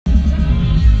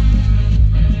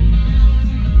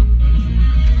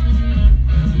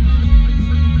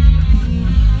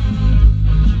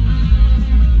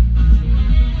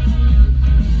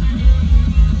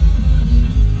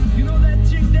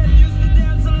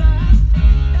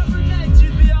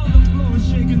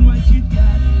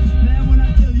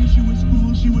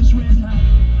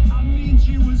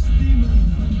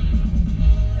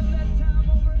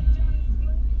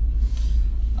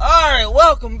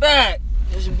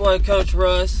boy, Coach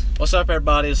Russ. What's up,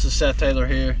 everybody? This is Seth Taylor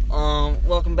here.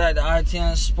 Welcome back to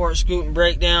I-10 Sports Scoop and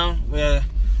Breakdown. We're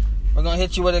going to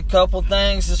hit you with a couple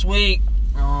things this week.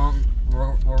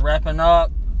 We're wrapping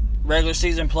up regular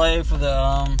season play for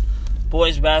the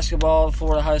boys basketball,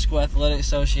 Florida High School Athletic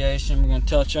Association. We're going to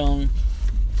touch on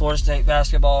Florida State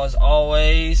basketball as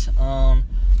always.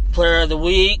 Player of the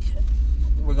week.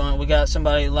 We got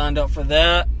somebody lined up for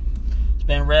that. It's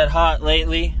been red hot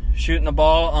lately, shooting the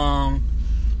ball.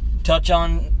 Touch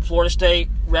on Florida State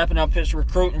wrapping up its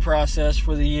recruiting process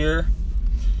for the year.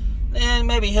 And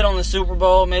maybe hit on the Super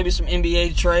Bowl, maybe some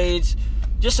NBA trades,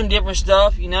 just some different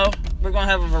stuff, you know. We're going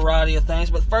to have a variety of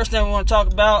things. But the first thing we want to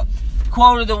talk about,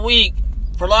 quote of the week.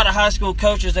 For a lot of high school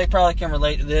coaches, they probably can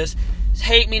relate to this. It's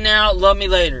hate me now, love me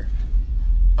later.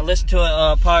 I listened to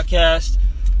a podcast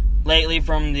lately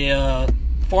from the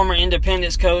former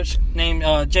Independence coach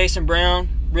named Jason Brown,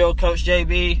 real Coach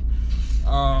JB.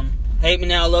 Hate me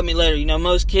now, love me later. You know,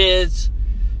 most kids,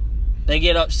 they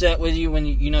get upset with you when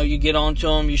you get on to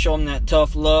them, you show them that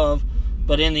tough love.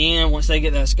 But in the end, once they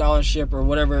get that scholarship or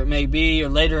whatever it may be, or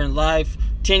later in life,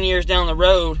 10 years down the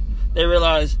road, they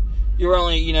realize you're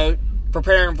only,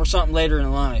 preparing for something later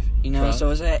in life. Right. So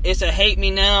it's a hate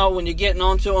me now when you're getting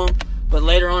on to them, but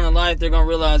later on in life, they're going to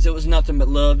realize it was nothing but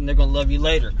love, and they're going to love you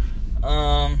later.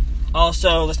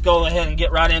 Also, let's go ahead and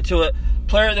get right into it.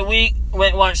 Player of the week,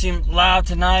 went and watched him live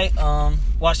tonight.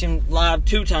 Watched him live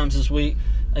 2 times this week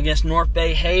against North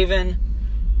Bay Haven.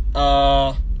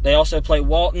 They also play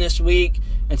Walton this week.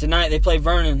 And tonight they play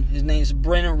Vernon. His name's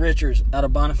Brennan Richards out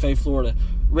of Bonifay, Florida.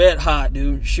 Red hot,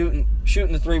 dude. Shooting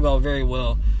the 3-ball very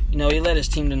well. He led his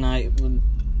team tonight.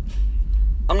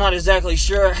 I'm not exactly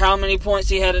sure how many points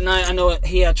he had tonight. I know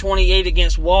he had 28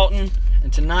 against Walton.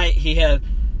 And tonight he had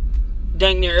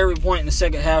dang near every point in the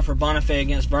second half for Bonifay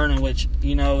against Vernon, which,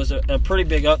 was a pretty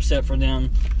big upset for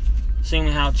them, seeing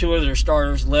how 2 of their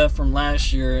starters left from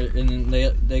last year, and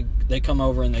then they come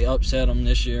over and they upset them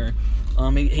this year.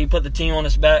 He put the team on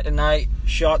his back tonight,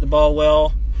 shot the ball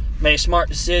well, made smart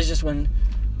decisions when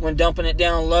dumping it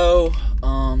down low,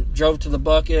 drove to the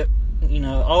bucket.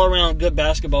 All around good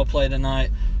basketball play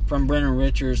tonight from Brennan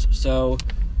Richards. So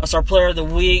that's our player of the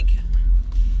week.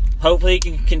 Hopefully he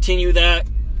can continue that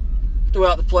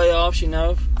throughout the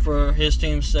playoffs, for his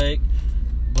team's sake.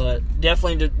 But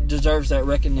definitely deserves that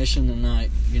recognition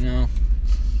tonight,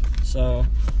 So,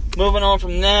 moving on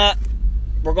from that,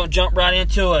 we're going to jump right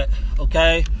into it,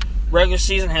 okay? Regular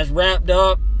season has wrapped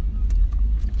up.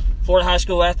 Florida High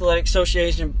School Athletic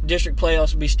Association District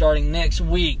Playoffs will be starting next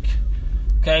week.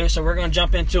 Okay, so we're going to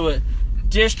jump into it.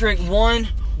 District 1,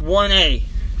 1A.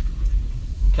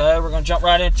 Okay, we're going to jump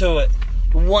right into it.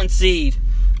 The 1 seed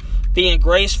being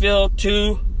Graceville,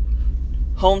 2,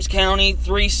 Holmes County,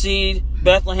 3 seed,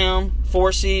 Bethlehem,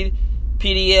 4 seed,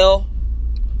 PDL,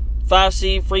 5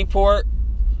 seed, Freeport,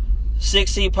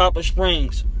 6 seed, Poplar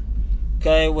Springs.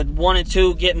 Okay, with 1 and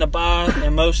 2 getting a bye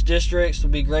in most districts, will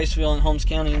be Graceville and Holmes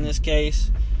County in this case.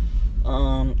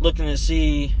 Looking to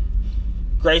see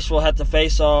Graceville have to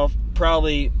face off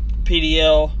probably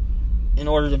PDL in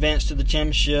order to advance to the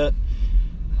championship.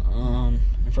 And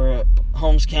for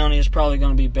Holmes County, it's probably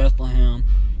going to be Bethlehem.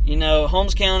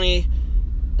 Holmes County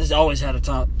has always had a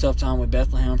tough time with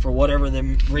Bethlehem for whatever the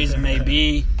reason may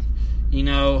be.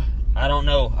 I don't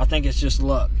know. I think it's just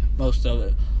luck, most of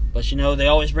it. But, they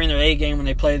always bring their A game when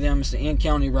they play them. It's the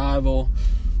in-county rival.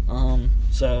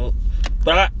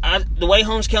 But the way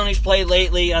Holmes County's played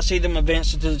lately, I see them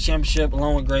advancing to the championship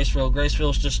along with Graceville.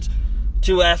 Graceville's just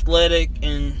too athletic,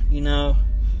 and,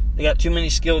 they got too many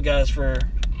skilled guys for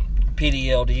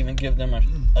PDL to even give them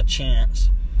a chance.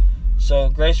 So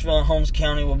Graceville and Holmes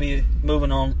County will be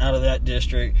moving on out of that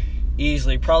district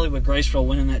easily, probably with Graceville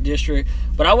winning that district.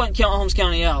 But I wouldn't count Holmes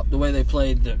County out the way they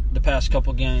played the past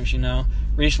couple games,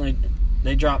 Recently,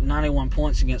 they dropped 91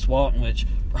 points against Walton, which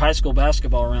for high school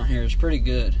basketball around here is pretty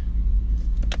good.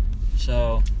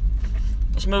 So,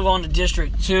 let's move on to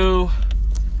District 2.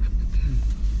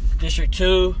 District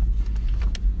 2.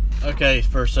 Okay,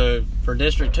 for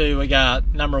District 2, we got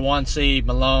number 1 seed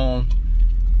Malone,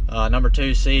 number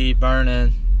 2 seed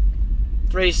Vernon,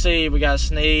 3 seed we got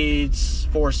Sneads,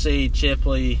 4 seed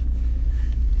Chipley,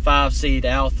 5 seed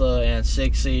Alpha, and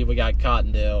 6 seed we got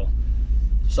Cottondale.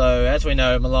 So as we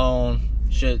know, Malone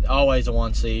should always a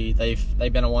 1 seed.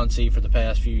 They've been a 1 seed for the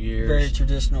past few years. Very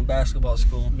traditional basketball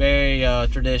school. Very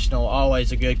traditional.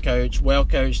 Always a good coach, well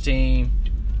coached team.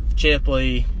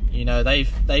 Chipley,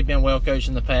 they've been well coached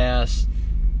in the past.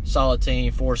 Solid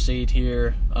team, 4 seed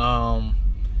here.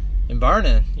 In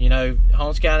Vernon,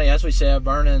 Holmes County, as we said,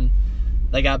 Vernon,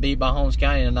 they got beat by Holmes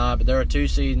County tonight, but they're a 2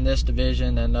 seed in this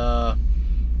division, and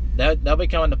they'll be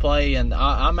coming to play, and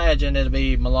I imagine it'll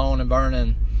be Malone and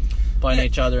Vernon playing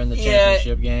each other in the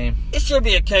championship game. It should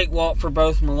be a cakewalk for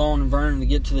both Malone and Vernon to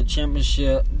get to the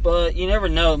championship, but you never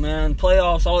know, man.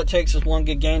 Playoffs, all it takes is one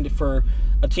good game for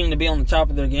a team to be on the top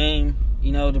of their game,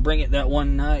 to bring it that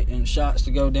one night and shots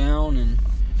to go down and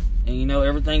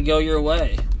everything go your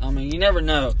way. I mean, you never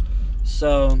know.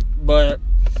 So, but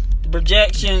the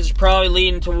projections probably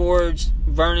leading towards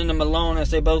Vernon and Malone, as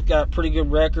they both got pretty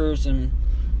good records, and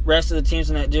rest of the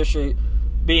teams in that district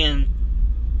being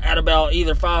at about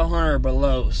either 500 or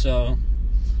below. So,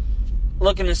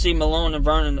 looking to see Malone and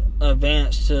Vernon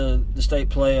advance to the state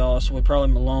playoffs, with probably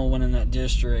Malone winning that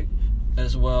district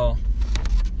as well.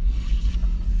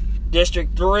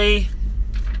 District 3.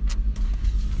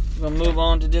 We're going to move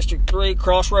on to District 3,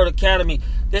 Crossroad Academy.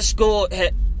 This school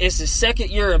is the second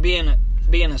year of being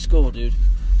a school, dude.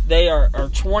 They are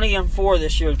 20-4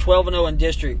 this year, 12-0 in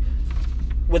district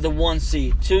with a 1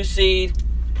 seed. 2 seed,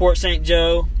 Port St.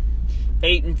 Joe,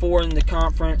 8-4 in the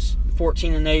conference,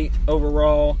 14-8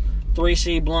 overall. 3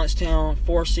 seed, Blountstown,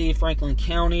 4 seed, Franklin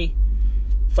County,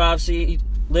 5 seed,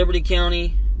 Liberty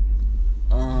County,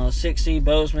 6 seed,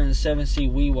 Bozeman, and 7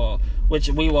 seed, Weewaw. Which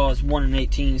Weewaw is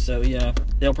 1-18, so yeah,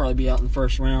 they'll probably be out in the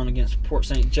first round against Port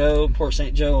St. Joe. Port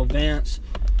St. Joe advance.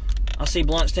 I see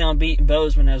Blountstown beating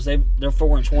Bozeman as they're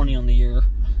 4-20 on the year.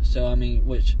 So I mean,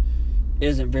 which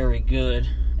isn't very good,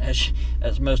 as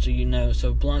most of you know.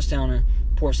 So Blountstown and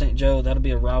Port St. Joe, that'll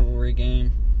be a rivalry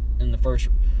game in the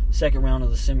second round of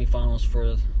the semifinals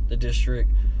for the district.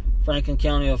 Franklin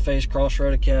County will face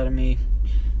Crossroad Academy.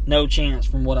 No chance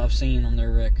from what I've seen on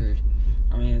their record.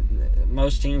 I mean,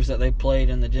 most teams that they played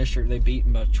in the district, they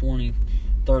beat by 20,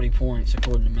 30 points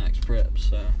according to Max Prep.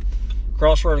 So,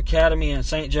 Crossroad Academy and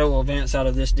St. Joe will advance out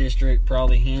of this district,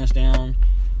 probably hands down,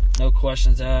 no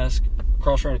questions asked.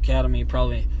 Crossroad Academy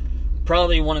probably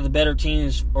one of the better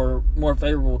teams or more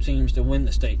favorable teams to win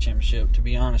the state championship, to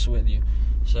be honest with you.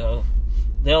 So,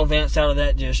 they'll advance out of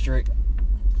that district.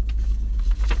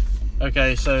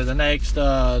 Okay, so the next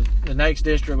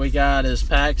district we got is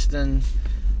Paxton.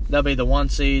 They'll be the 1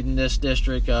 seed in this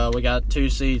district. We got 2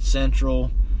 seed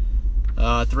Central,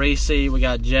 3 seed we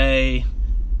got Jay,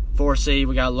 4 seed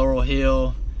we got Laurel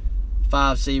Hill,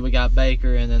 5 seed we got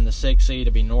Baker, and then the 6 seed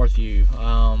will be Northview.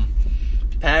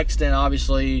 Paxton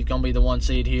obviously gonna be the 1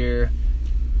 seed here.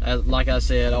 Like I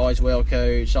said, always well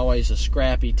coached, always a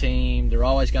scrappy team. They're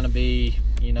always gonna be,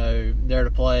 there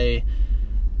to play.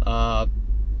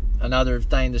 Another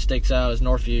thing that sticks out is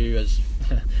Northview is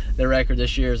their record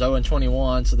this year is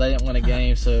 0-21, so they didn't win a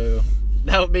game. So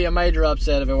that would be a major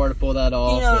upset if it were to pull that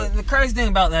off. The crazy thing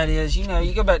about that is, you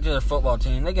go back to their football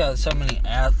team. They got so many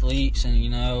athletes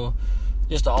and,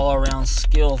 just an all-around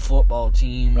skilled football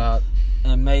team. Right.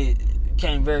 And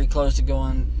came very close to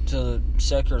going to the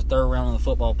second or third round of the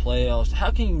football playoffs. How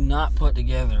can you not put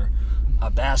together a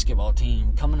basketball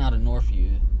team coming out of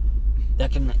Northview?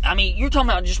 You're talking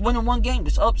about just winning one game,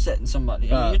 just upsetting somebody.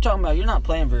 You're talking about you're not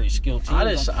playing very skilled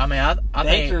teams. I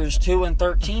Baker's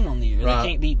 2-13 on the year. Right. They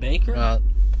can't beat Baker. Right.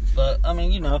 But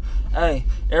hey,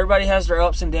 everybody has their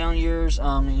ups and down years.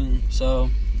 So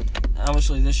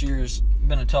obviously this year has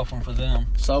been a tough one for them.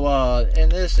 So in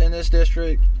this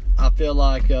district, I feel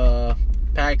like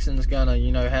Paxton's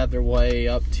gonna have their way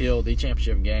up till the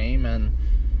championship game, and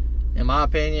in my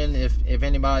opinion, if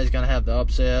anybody's gonna have the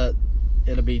upset,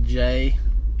 it'll be Jay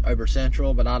over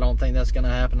Central, but I don't think that's going to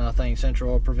happen. I think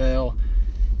Central will prevail.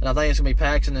 And I think it's going to be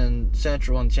Paxton and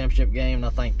Central in the championship game, and I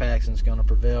think Paxton's going to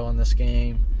prevail in this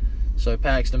game. So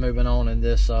Paxton moving on in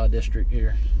this district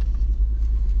here.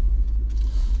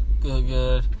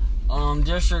 Good.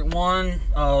 District 1,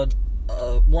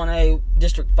 1A,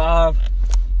 District 5.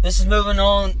 This is moving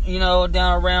on,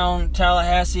 down around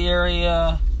Tallahassee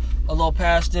area, a little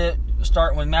past it,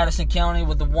 starting with Madison County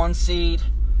with the 1 seed.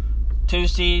 2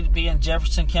 seed being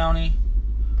Jefferson County,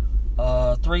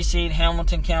 3 seed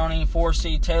Hamilton County, 4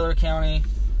 seed Taylor County,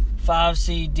 5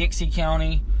 seed Dixie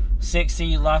County, 6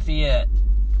 seed Lafayette.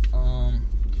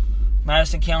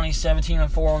 Madison County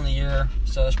 17-4 on the year,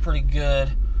 so it's pretty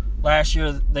good. Last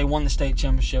year they won the state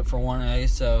championship for 1A,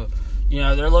 so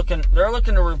they're looking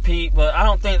to repeat, but I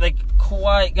don't think they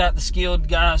quite got the skilled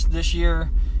guys this year.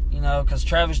 Because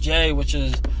Travis J, which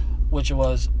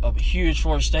was a huge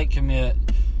Florida State commit,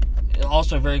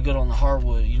 also very good on the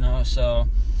hardwood, so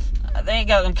they ain't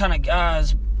got them kind of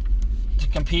guys to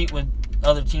compete with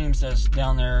other teams that's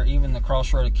down there, even the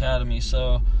Crossroad Academy.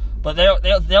 So, but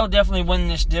they'll definitely win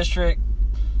this district.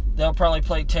 They'll probably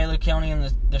play Taylor County in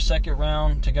the second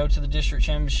round to go to the district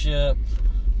championship.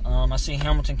 I see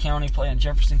Hamilton County playing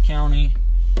Jefferson County.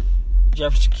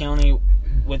 Jefferson County,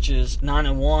 which is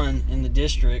 9-1 in the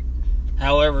district,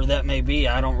 However that may be,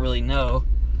 I don't really know.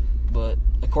 But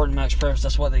according to Max Preps,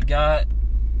 that's what they got.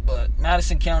 But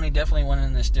Madison County definitely won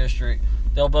in this district.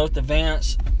 They'll both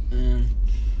advance, and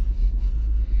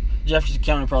Jefferson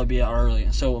County will probably be out early,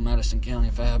 and so will Madison County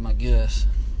if I have my guess.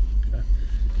 Okay.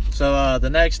 So the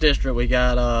next district we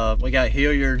got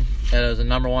Hilliard as a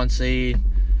number 1 seed.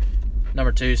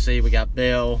 Number 2 seed we got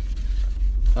Bell.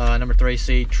 Number 3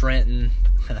 seed Trenton.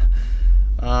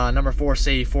 Number 4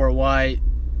 seed Fort White.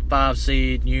 5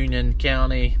 seed Union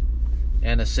County,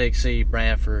 and a 6 seed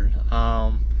Brantford.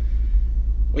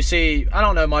 We see, I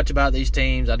don't know much about these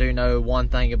teams. I do know one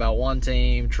thing about one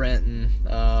team, Trenton.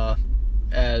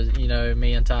 As you know,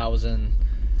 me and Ty was in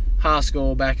high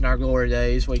school back in our glory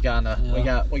days. We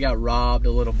got robbed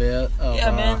a little bit.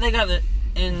 Man, they got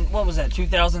in what was that?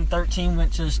 2013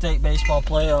 went to the state baseball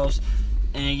playoffs,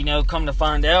 and come to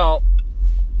find out,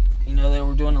 they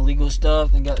were doing illegal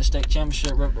stuff and got the state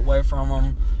championship ripped away from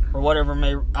them or whatever.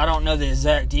 I don't know the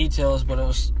exact details, but it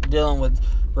was dealing with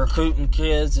recruiting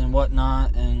kids and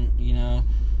whatnot, and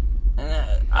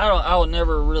I would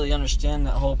never really understand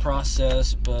that whole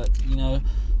process, but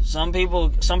some people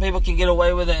can get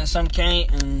away with it and some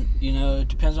can't, and it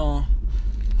depends on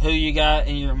who you got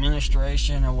in your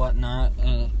administration and whatnot,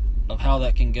 of how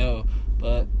that can go.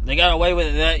 But they got away with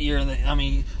it that year.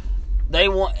 They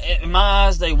won, in my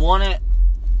eyes, they won it,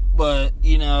 but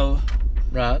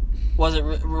right?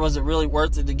 Was it really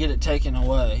worth it to get it taken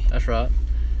away? That's right.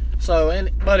 So,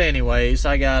 but anyways,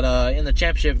 I got in the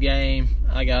championship game,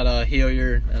 I got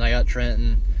Hilliard and I got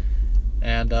Trenton,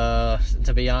 and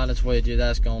to be honest with you,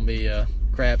 that's gonna be a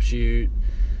crapshoot.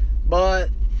 But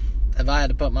if I had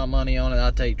to put my money on it,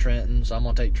 I'd take Trenton. So I'm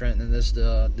gonna take Trenton in this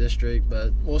district.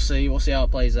 But we'll see how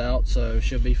it plays out. So it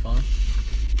should be fun.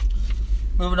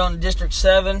 Moving on to District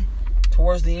 7,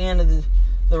 towards the end of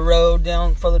the road,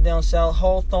 further down south,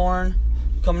 Hawthorne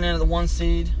coming in at the 1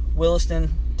 seed,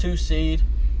 Williston 2 seed.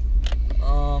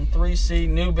 3 seed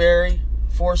Newberry,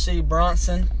 4 seed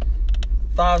Bronson,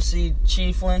 5 seed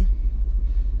Chiefland,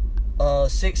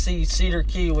 6 seed Cedar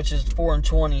Key, which is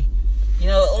 4-20.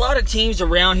 A lot of teams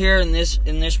around here in this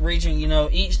region,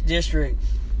 each district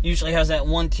usually has that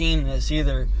one team that's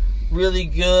either really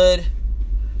good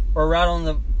or right on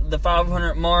the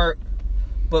 500 mark.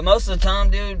 But most of the time,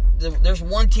 dude, there's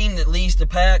one team that leads the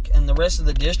pack, and the rest of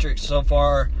the districts so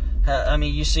far,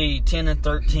 you see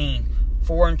 10-13.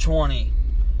 4-20,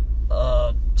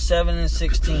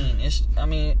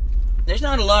 7-16. There's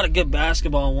not a lot of good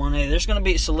basketball in 1A. There's going to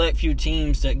be a select few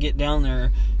teams that get down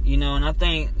there, and I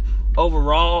think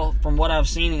overall, from what I've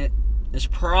seen, it's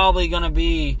probably going to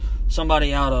be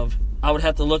somebody out of. I would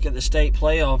have to look at the state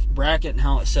playoff bracket and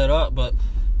how it's set up, but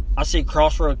I see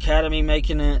Crossroad Academy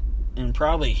making it, and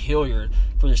probably Hilliard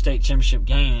for the state championship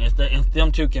game. If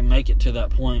them two can make it to that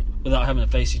point without having to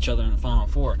face each other in the Final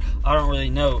Four, I don't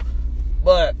really know.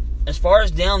 But as far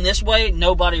as down this way,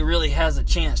 nobody really has a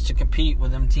chance to compete with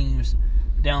them teams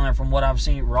down there from what I've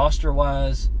seen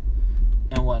roster-wise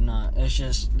and whatnot. It's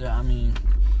just,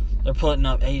 they're putting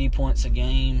up 80 points a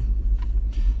game.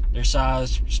 Their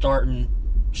size starting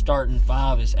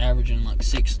 5 is averaging like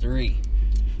 6'3",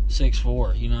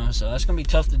 6'4", So that's going to be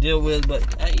tough to deal with,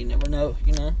 but hey, you never know,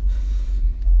 You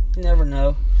never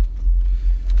know.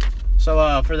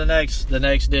 So for the next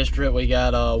district, we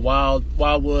got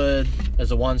Wildwood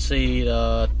as a 1 seed,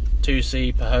 2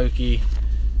 seed Pahokee,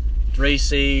 3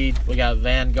 seed we got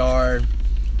Vanguard,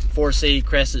 4 seed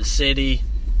Crescent City,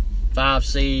 5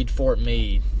 seed Fort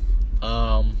Meade.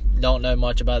 Don't know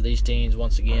much about these teams.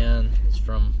 Once again, it's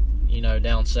from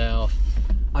down south.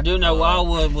 I do know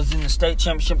Wildwood was in the state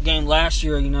championship game last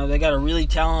year. They got a really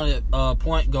talented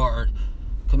point guard.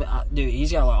 Dude,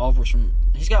 he's got offers from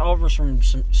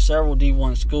several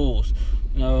D1 schools.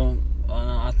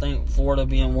 I think Florida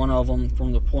being one of them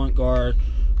from the point guard.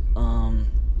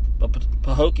 But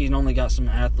Pahoke's normally got some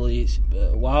athletes.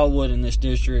 But Wildwood in this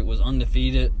district was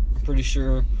undefeated, I'm pretty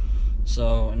sure.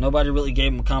 So nobody really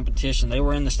gave them a competition. They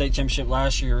were in the state championship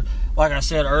last year. Like I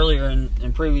said earlier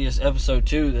in previous episode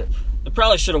 2, that they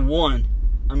probably should have won.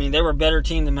 They were a better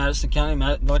team than Madison County.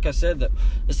 Like I said, that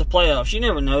it's the playoffs. You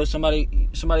never know. Somebody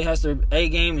has their A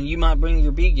game, and you might bring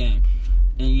your B game,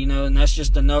 and that's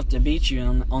just enough to beat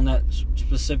you on that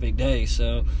specific day.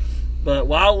 So, but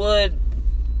Wildwood,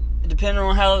 depending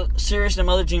on how serious them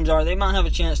other teams are, they might have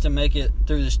a chance to make it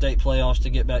through the state playoffs to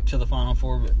get back to the Final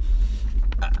Four. But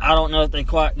I don't know if they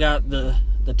quite got the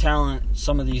talent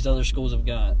some of these other schools have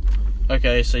got.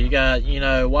 Okay, so you got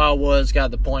Wildwood's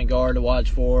got the point guard to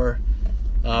watch for.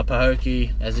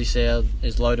 Pahokee, as he said,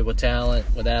 is loaded with talent,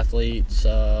 with athletes.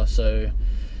 So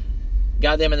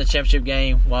got them in the championship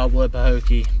game, Wildwood,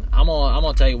 Pahokee. I'm I'm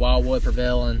gonna take Wildwood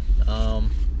prevailing,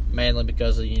 mainly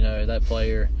because of that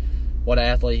player, what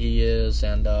athlete he is,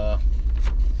 and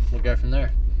we'll go from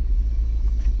there.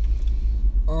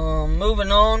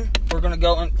 Moving on, we're gonna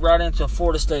go right into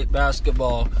Florida State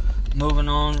basketball. Moving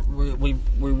on, we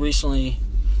recently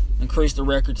increased the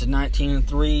record to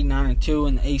 19-3, 9-2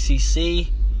 in the ACC.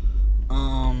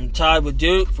 Tied with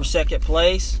Duke for second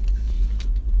place.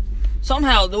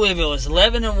 Somehow Louisville is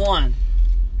 11-1.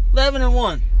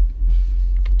 11-1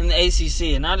 in the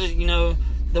ACC. And I just,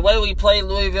 the way we played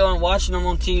Louisville and watching them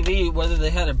on TV, whether they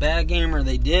had a bad game or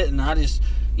they didn't, I just,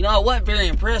 I wasn't very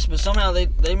impressed, but somehow they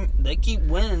keep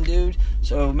winning, dude.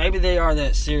 So maybe they are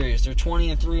that serious. They're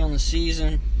 20-3 on the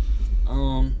season.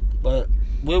 But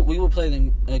we will play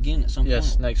them again at some point.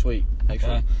 Yes, next week. Next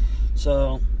week.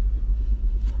 So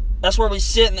that's where we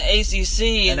sit in the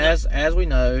ACC. And as we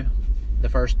know, the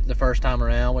first time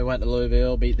around, we went to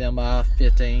Louisville, beat them by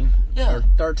 15. Yeah. Or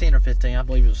 13 or 15. I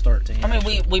believe it was 13. I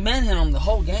mean, we manhandled them the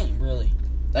whole game, really.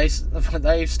 They've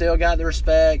still got the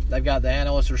respect. They've got the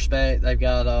analysts' respect. They've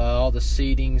got all the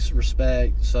seedings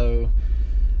respect. So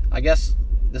I guess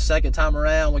the second time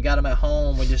around, we got them at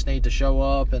home. We just need to show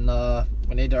up, and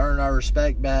we need to earn our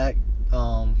respect back.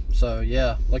 So,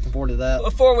 yeah, looking forward to that.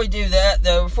 Before we do that,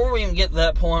 though, before we even get to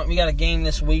that point, we got a game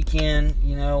this weekend.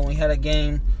 We had a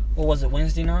game, what was it,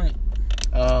 Wednesday night?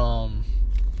 I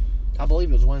believe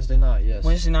it was Wednesday night, yes.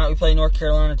 Wednesday night we played North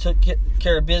Carolina, took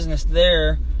care of business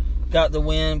there, got the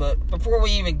win. But before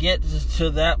we even get to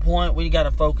that point, we got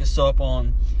to focus up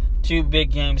on two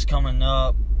big games coming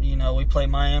up. We play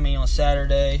Miami on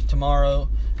Saturday, tomorrow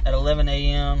at 11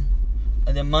 a.m.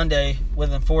 And then Monday,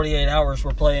 within 48 hours,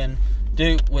 we're playing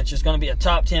Duke, which is going to be a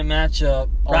top 10 matchup.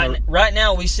 Right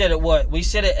now, we sit at what? We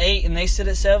sit at 8 and they sit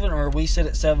at 7, or we sit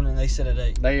at 7 and they sit at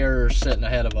 8? They are sitting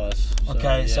ahead of us.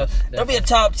 Okay, so it'll be a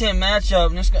top 10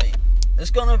 matchup, and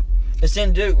it's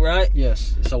in Duke, right?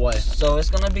 Yes, it's away. So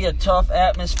it's going to be a tough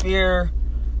atmosphere,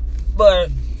 but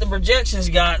the projections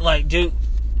got like Duke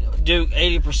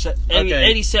 80%,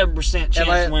 87%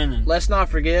 chance winning. Let's not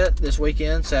forget this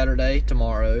weekend, Saturday,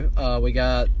 tomorrow. We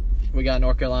got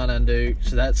North Carolina and Duke,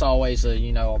 so that's always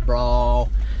a brawl.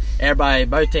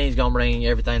 Both teams gonna bring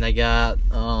everything they got.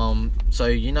 So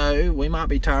we might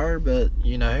be tired, but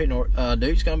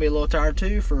Duke's gonna be a little tired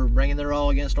too for bringing their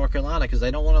all against North Carolina because they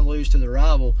don't want to lose to the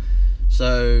rival.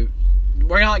 So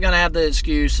we're not gonna have the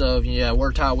excuse of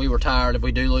we're tired. We were tired if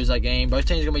we do lose that game. Both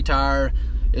teams gonna be tired.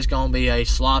 It's going to be a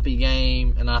sloppy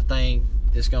game, and I think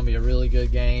it's going to be a really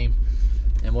good game,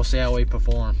 and we'll see how we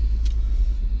perform.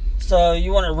 So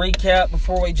you want to recap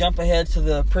before we jump ahead to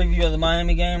the preview of the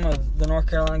Miami game, of the North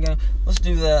Carolina game? Let's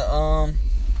do that.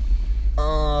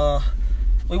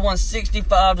 We won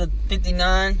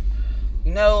 65-59.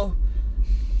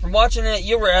 From watching it,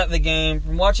 you were at the game.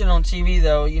 From watching it on TV,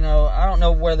 though, I don't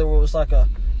know whether it was like a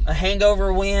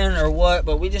hangover win or what,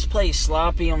 but we just played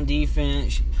sloppy on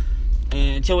defense.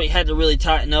 And until we had to really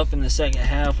tighten up in the second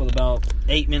half with about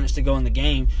 8 minutes to go in the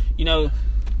game.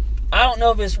 I don't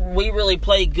know if we really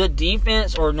played good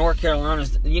defense or North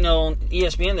Carolina's. On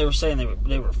ESPN they were saying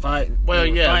they were fighting. Well,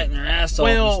 fighting their ass off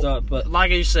and stuff. But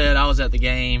like you said, I was at the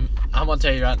game. I'm gonna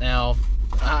tell you right now,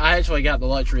 I actually got the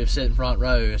luxury of sitting front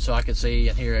row, so I could see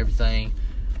and hear everything.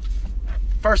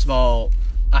 First of all,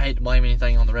 I hate to blame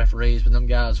anything on the referees, but them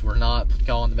guys were not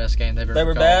calling the best game they've ever called. They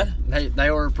were bad?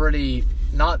 They were pretty,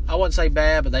 I wouldn't say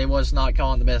bad, but they was not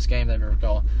calling the best game they've ever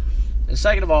called. And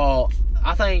second of all,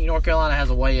 I think North Carolina has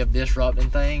a way of disrupting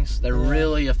things. They're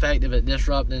really effective at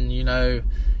disrupting,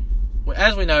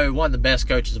 as we know, one of the best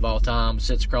coaches of all time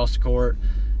sits across the court,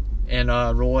 and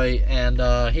Roy, and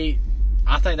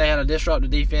I think they had a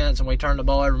disruptive defense, and we turned the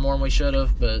ball over more than we should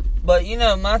have. But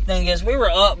my thing is, we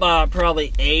were up by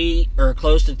probably 8 or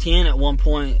close to 10 at one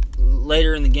point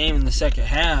later in the game in the second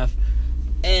half,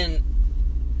 and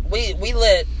we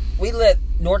let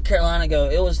North Carolina go.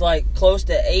 It was like close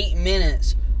to 8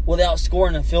 minutes without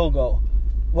scoring a field goal,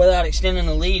 without extending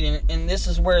the lead, and this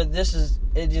is where it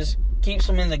just keeps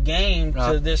them in the game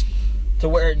to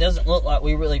where it doesn't look like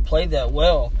we really played that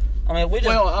well. I mean,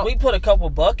 we put a couple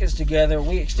buckets together.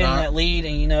 We extend that lead,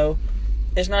 and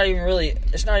it's not even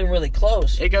really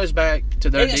close. It goes back to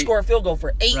their. They didn't score a field goal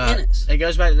for 8 minutes. It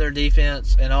goes back to their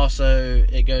defense, and also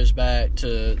it goes back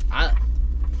to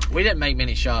we didn't make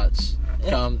many shots.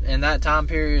 In that time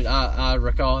period, I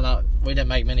recall we didn't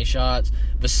make many shots.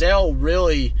 Vassell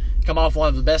really come off one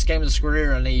of the best games of his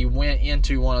career, and he went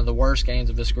into one of the worst games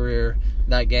of his career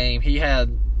that game. He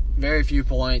had very few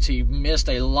points. He missed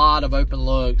a lot of open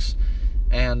looks,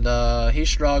 and he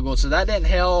struggled. So that didn't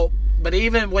help. But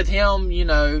even with him,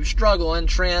 struggling,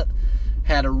 Trent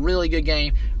had a really good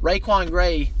game. Raquan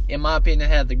Gray, in my opinion,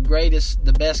 had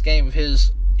the best game of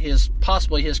his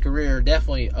possibly his career,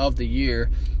 definitely of the year.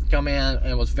 Come in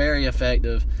and was very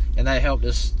effective, and that helped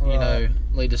us,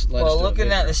 lead us. Well,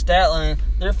 looking at the stat line,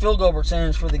 their field goal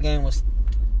percentage for the game was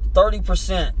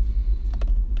 30%.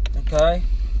 Okay,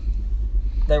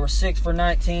 they were 6 for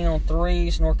 19 on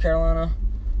threes. North Carolina.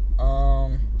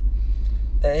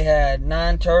 They had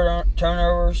 9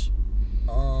 turnovers.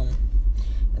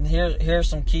 And here's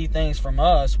some key things from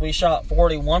us. We shot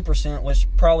 41%, which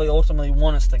probably ultimately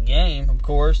won us the game, of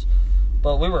course.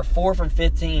 But we were 4 from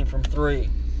 15 from 3.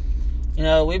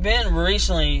 We've been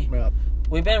recently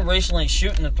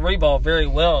shooting the 3 ball very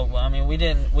well. I mean, we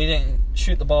didn't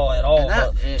shoot the ball at all.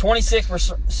 But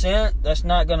 26%, that's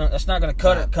not gonna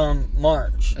cut it come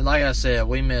March. And like I said,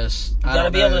 we missed. You got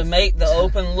to be able to make the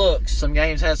open looks. Some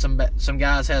guys had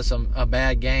a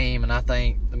bad game, and I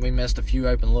think we missed a few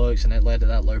open looks, and it led to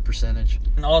that low percentage.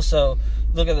 And also,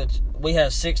 look at we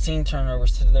had 16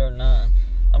 turnovers to their 9.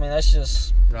 I mean, that's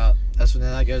just right. That's when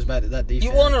that goes back to that defense.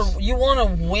 You want to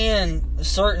win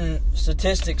certain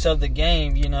statistics of the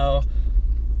game,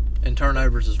 And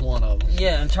turnovers is one of them.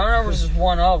 Yeah, and turnovers is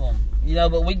one of them.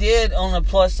 But we did, on the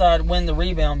plus side, win the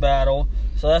rebound battle,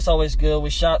 so that's always good.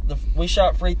 We shot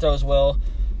free throws well,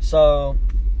 so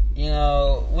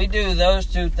we do those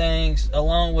 2 things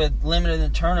along with limiting the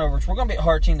turnovers. We're gonna be a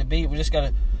hard team to beat. We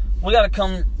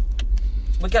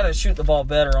gotta shoot the ball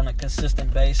better on a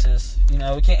consistent basis.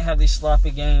 We can't have these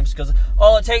sloppy games because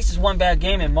all it takes is one bad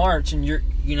game in March and your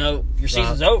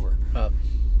season's over.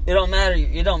 It don't matter.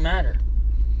 It don't matter.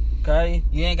 Okay,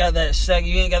 you ain't got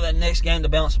that next game to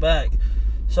bounce back.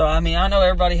 So I mean, I know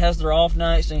everybody has their off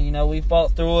nights, and we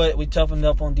fought through it. We toughened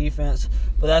up on defense,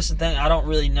 but that's the thing. I don't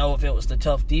really know if it was the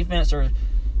tough defense or,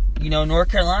 North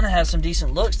Carolina had some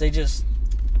decent looks. They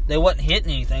wasn't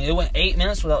hitting anything. They went 8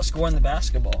 minutes without scoring the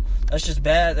basketball. That's just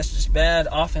bad. That's just bad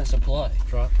offensive play.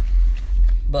 That's right.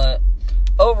 But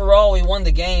overall, we won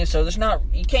the game, so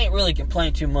you can't really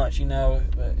complain too much.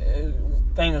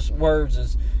 Famous words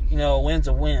is. A win's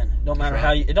a win. It don't matter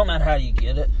how you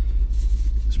get it.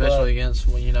 Especially against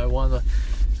one of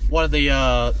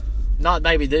the not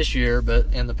maybe this year, but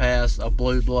in the past, a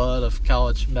blue blood of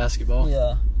college basketball.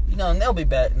 Yeah, and they'll be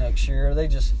back next year. They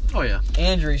just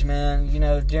injuries, man.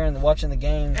 During watching the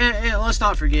game. And let's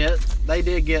not forget, they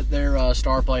did get their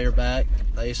star player back.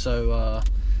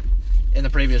 In the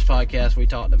previous podcast we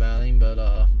talked about him,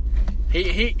 but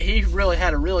he really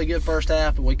had a really good first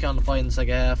half, and we come to play in the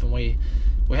second half, and we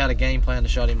had a game plan to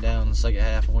shut him down in the second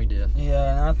half, and we did.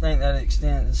 Yeah, and I think that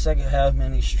extent, the second half,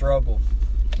 man, he struggled.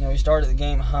 He started the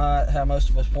game hot, had most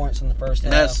of his points in the first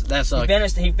half.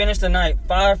 He finished the night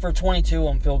 5 for 22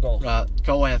 on field goals. Right,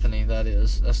 Cole Anthony, that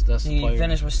is. That's he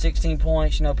finished with 16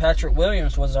 points. Patrick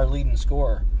Williams was our leading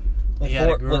scorer. With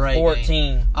 14.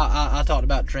 Game. I talked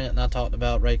about Trent and I talked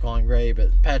about Raquan Gray, but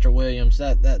Patrick Williams,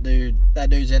 that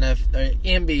dude's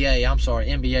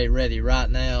NBA ready right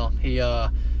now.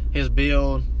 His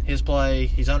build, his play,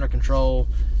 he's under control.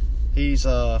 He's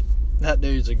that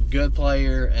dude's a good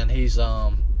player, and he's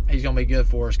gonna be good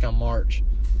for us come March.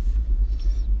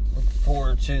 Look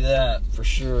forward to that for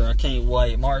sure. I can't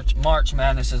wait. March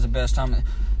Madness is the best time.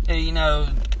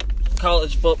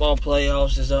 College football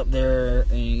playoffs is up there,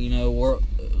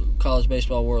 and college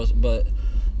baseball worlds. But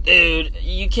dude,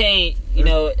 you can't.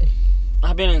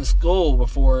 I've been in school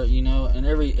before, and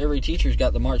every teacher's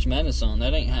got the March Madness on.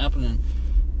 That ain't happening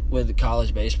with the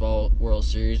college baseball World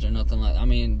Series or nothing like that. I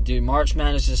mean, dude, March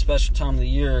Madness is a special time of the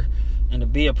year, and to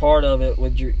be a part of it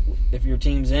if your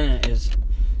team's in it is,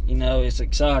 it's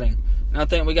exciting. And I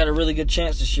think we got a really good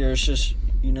chance this year. It's just,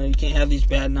 you can't have these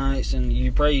bad nights, and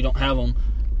you pray you don't have them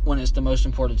when it's the most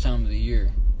important time of the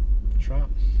year. That's right.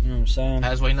 You know what I'm saying?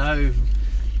 As we know,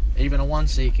 even a 1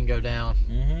 seed can go down.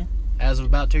 Mm-hmm. As of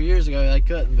about 2 years ago, they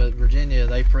couldn't, but Virginia,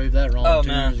 they proved that wrong 2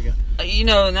 years ago.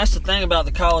 And that's the thing about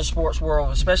the college sports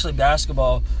world, especially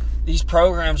basketball. These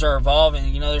programs are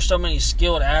evolving. There's so many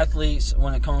skilled athletes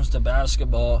when it comes to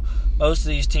basketball. Most of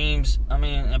these teams,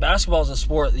 basketball is a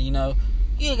sport that, you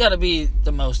ain't got to be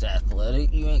the most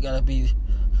athletic. You ain't got to be,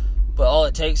 but all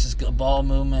it takes is good ball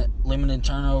movement, limited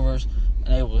turnovers,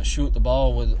 and able to shoot the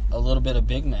ball with a little bit of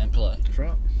big man play. That's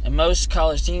right. And most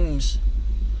college teams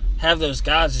have those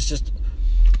guys. It's just,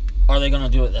 are they going to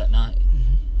do it that night?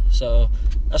 Mm-hmm. So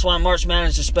that's why March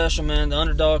Madness is special, man. The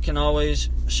underdog can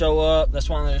always show up. That's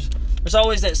why there's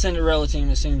always that Cinderella team,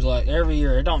 it seems like, every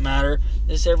year. It don't matter.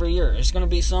 It's every year. It's going to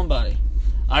be somebody.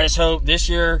 I just hope this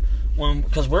year,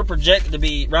 because we're projected to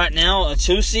be, right now, a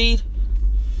 2 seed,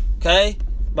 okay,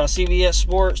 by CBS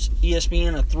Sports,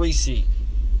 ESPN, a 3 seed.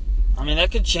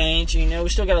 That could change. We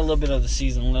still got a little bit of the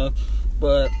season left.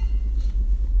 but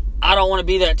I don't want to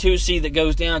be that 2 seed that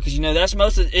goes down because,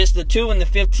 that's it's the 2 and the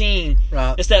 15.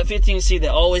 Right. It's that 15 seed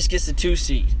that always gets the 2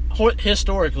 seed.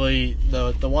 Historically,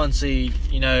 the 1 seed,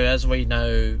 as we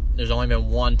know, there's only been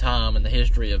one time in the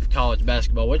history of college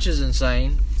basketball, which is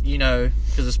insane, because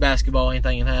it's basketball,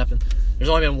 anything can happen. There's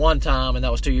only been one time, and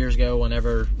that was 2 years ago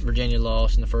whenever Virginia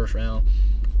lost in the first round.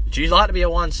 But you'd like to be a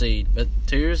 1 seed, but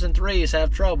 2s and 3s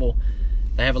have trouble.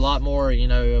 They have a lot more,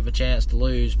 of a chance to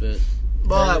lose,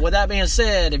 But with that being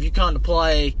said, if you come to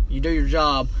play, you do your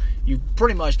job, you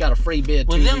pretty much got a free bid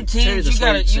with them teams, you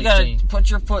gotta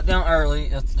put your foot down early,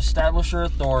 establish your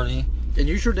authority, and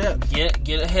use your depth.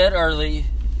 Get ahead early,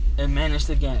 and manage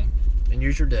the game. And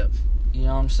use your depth. You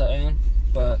know what I'm saying?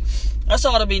 But that's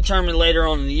all to be determined later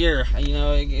on in the year.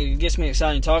 It gets me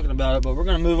excited talking about it. But we're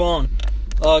gonna move on.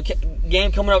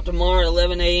 Game coming up tomorrow at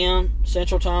 11 a.m.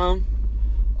 Central Time.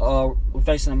 We're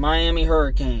facing the Miami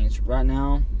Hurricanes right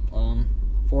now.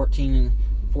 14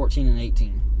 and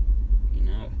 18.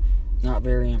 Not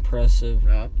very impressive.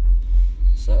 Right.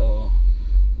 So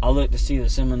I look to see the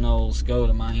Seminoles go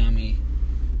to Miami.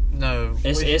 No,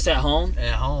 it's at home.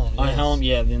 At home. Yes. At home,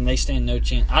 yeah. Then they stand no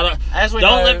chance.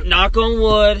 Knock on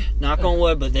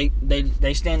wood, but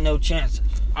they stand no chance.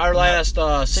 Our last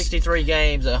 63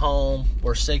 games at home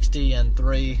were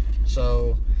 60-3.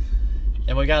 So,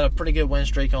 and we got a pretty good win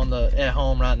streak at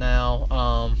home right now.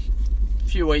 A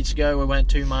few weeks ago, we went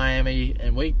to Miami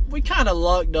and we kind of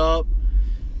lucked up.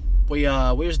 We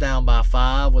was down by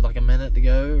 5 with like a minute to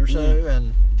go or so,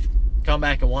 and come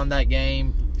back and won that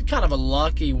game. Kind of a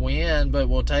lucky win, but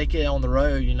we'll take it on the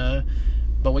road,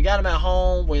 But we got them at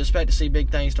home. We expect to see big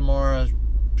things tomorrow.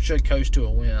 Should coast to a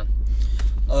win.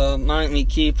 Miami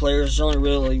key players. There's only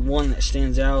really one that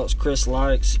stands out. It's Chris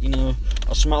Lykes.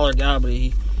 A smaller guy, but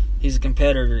he's a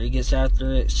competitor. He gets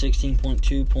after it.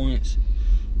 16.2 points,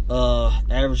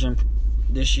 averaging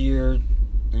this year.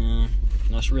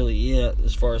 That's really it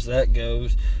as far as that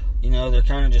goes. They're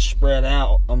kind of just spread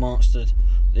out amongst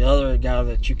the other guy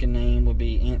that you can name would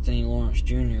be Anthony Lawrence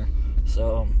Jr.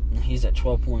 So he's at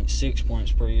 12.6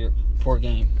 points per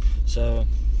game. So,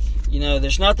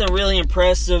 there's nothing really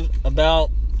impressive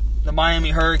about the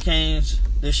Miami Hurricanes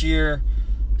this year.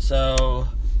 So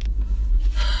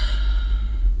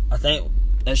I think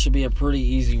that should be a pretty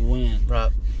easy win.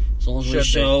 Right. As long as we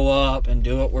show up and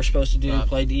do what we're supposed to do,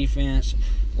 play defense,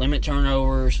 limit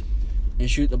turnovers, and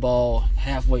shoot the ball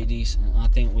halfway decent. I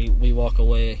think we walk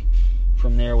away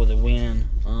from there with a win.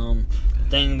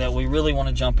 Thing that we really want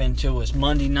to jump into is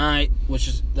Monday night, which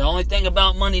is the only thing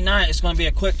about Monday night. It's going to be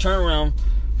a quick turnaround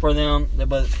for them,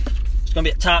 but it's going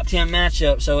to be a top 10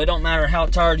 matchup. So it don't matter how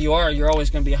tired you are, you're always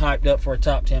going to be hyped up for a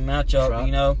top 10 matchup.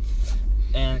 Right.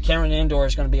 And Cameron Indoor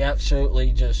is going to be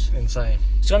absolutely just insane.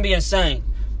 It's going to be insane.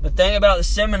 The thing about the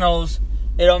Seminoles,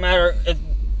 it don't matter if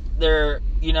they're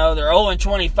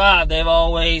 0-25.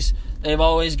 They've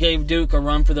always gave Duke a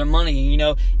run for their money.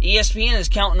 ESPN is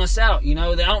counting us out. I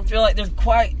don't feel like they're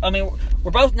quite. I mean,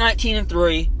 we're both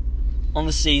 19-3 on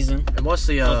the season. And what's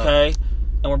the okay?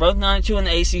 And we're both 9-2 in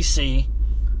the ACC.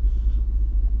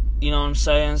 You know what I'm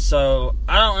saying? So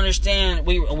I don't understand.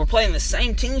 We're playing the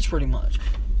same teams pretty much.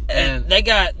 And they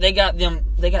got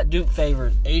Duke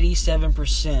favored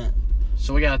 87%.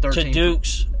 So we got a 13 to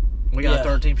Duke's. We got a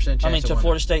 13% chance. To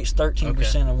Florida State's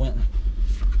 13% of winning.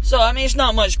 So it's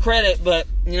not much credit, but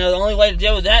the only way to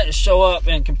deal with that is show up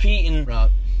and compete and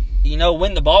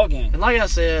win the ball game. And like I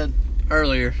said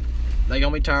earlier, they're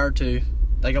gonna be tired too.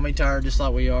 They're gonna be tired just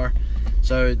like we are.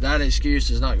 So that excuse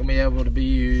is not gonna be able to be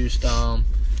used. So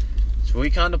we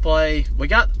come to play. We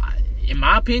got, in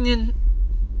my opinion,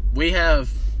 we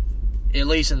have at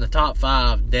least in the top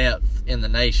 5 depth in the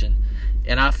nation.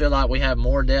 And I feel like we have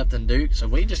more depth than Duke, so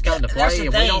we just come to play.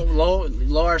 And we don't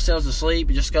lower ourselves to sleep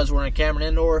just because we're in Cameron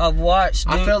Indoor. I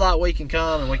feel like we can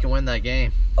come and we can win that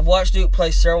game. I've watched Duke play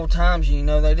several times.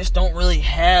 They just don't really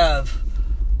have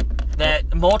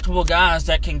that multiple guys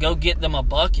that can go get them a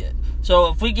bucket. So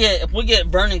if we get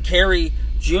Vernon Carey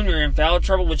Jr. in foul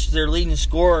trouble, which is their leading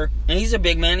scorer, and he's a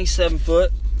big man, he's 7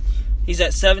 foot. He's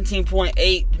at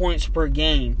 17.8 points per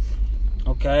game.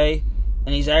 Okay.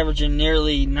 And he's averaging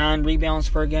nearly 9 rebounds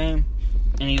per game,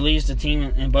 and he leads the team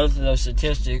in both of those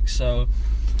statistics. So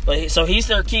he's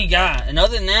their key guy. And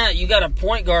other than that, you got a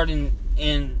point guard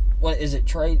in what is it?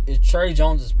 It's Trey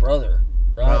Jones' brother,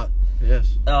 right?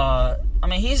 Yes.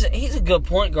 He's a good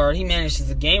point guard. He manages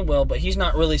the game well, but he's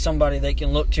not really somebody they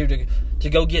can look to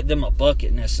go get them a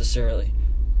bucket necessarily,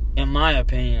 in my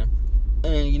opinion.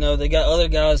 And they got other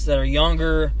guys that are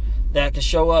younger that can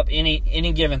show up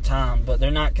any given time, but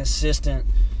they're not consistent,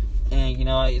 and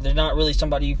they're not really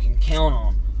somebody you can count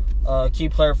on. key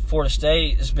player for Florida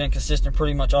State, has been consistent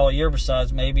pretty much all year.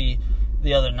 Besides maybe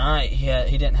the other night,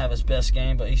 he didn't have his best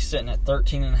game, but he's sitting at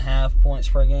 13.5 points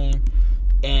per game,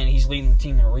 and he's leading the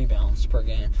team in rebounds per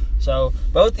game. So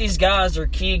both these guys are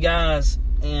key guys.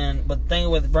 But the thing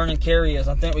with Vernon Carey is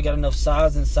I think we got enough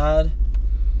size inside,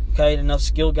 okay, enough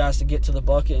skilled guys to get to the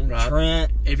bucket. And right.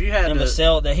 Trent if you had and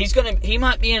Vassell, that he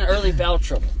might be in early foul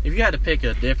trouble. If you had to pick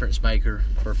a difference maker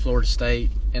for Florida State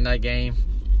in that game,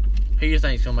 who do you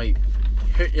think is going to make?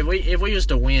 If we was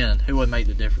to win, who would make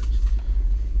the difference?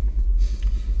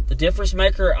 The difference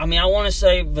maker, I want to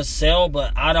say Vassell,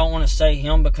 but I don't want to say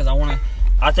him because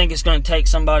I think it's going to take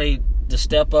somebody to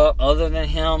step up other than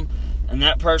him. And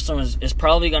that person is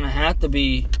probably going to have to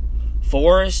be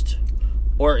Forrest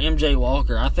or MJ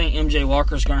Walker. I think MJ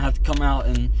Walker is going to have to come out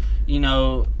and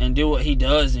do what he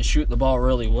does and shoot the ball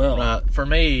really well. Right. For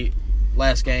me,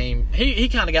 last game, he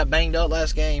kind of got banged up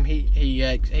last game. He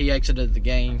exited the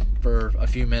game for a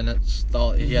few minutes.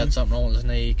 Thought he had something on his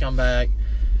knee. Come back,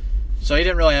 so he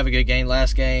didn't really have a good game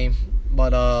last game.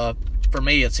 But for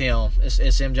me, it's him. It's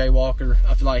MJ Walker.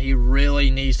 I feel like he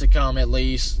really needs to come at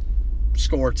least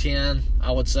score 10,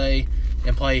 I would say,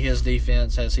 and play his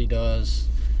defense as he does.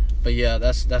 But yeah,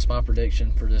 that's my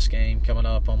prediction for this game coming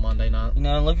up on Monday night.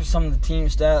 Look at some of the team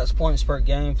stats, points per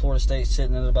game. Florida State's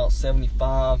sitting at about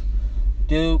 75.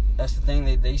 Duke, that's the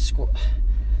thing, they score,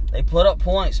 they put up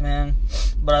points, man.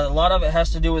 But a lot of it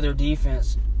has to do with their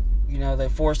defense. They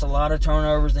forced a lot of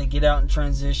turnovers. They get out in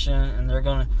transition, and they're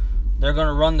gonna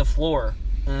run the floor.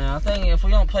 And I think if we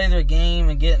don't play their game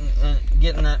and get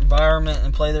in that environment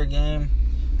and play their game,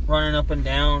 running up and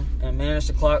down and manage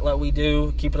the clock like we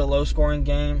do, keep it a low-scoring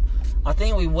game, I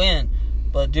think we win.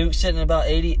 But Duke's sitting at about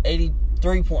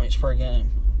 83 points per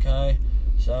game, okay?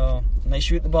 So they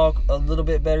shoot the ball a little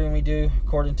bit better than we do,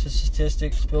 according to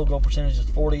statistics. Field goal percentage is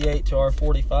 48 to our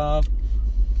 45.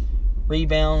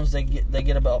 Rebounds, they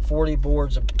get about 40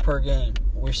 boards per game.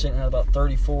 We're sitting at about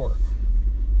 34.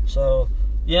 So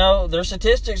their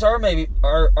statistics are maybe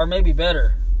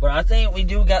better, but I think we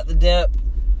do got the depth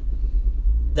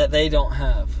that they don't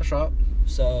have. That's right.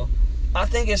 So I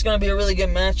think it's going to be a really good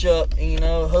matchup.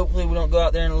 Hopefully we don't go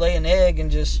out there and lay an egg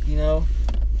and just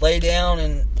lay down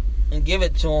and give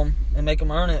it to them and make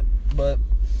them earn it. But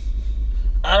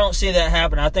I don't see that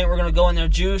happening. I think we're going to go in there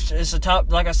juiced. It's a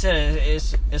top, like I said,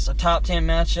 it's a top 10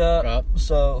 matchup. Right.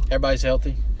 So everybody's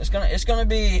healthy. It's gonna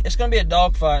be a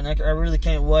dogfight, and I really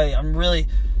can't wait.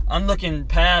 I'm looking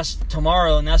past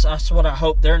tomorrow, and that's what I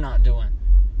hope they're not doing.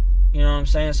 You know what I'm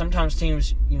saying? Sometimes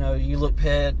teams, you look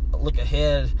ahead,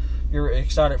 you're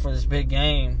excited for this big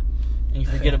game, and you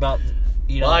forget about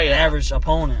the average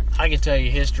opponent. I can tell you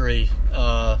history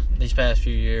these past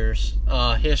few years.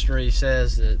 History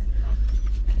says that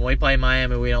when we play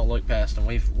Miami, we don't look past them.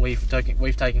 We've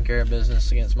taken care of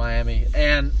business against Miami,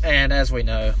 and as we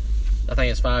know, I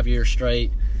think it's 5 years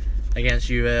straight against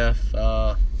UF.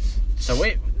 So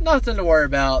we nothing to worry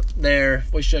about there.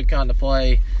 We should come to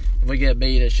play. If we get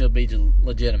beat, it should be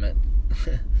legitimate.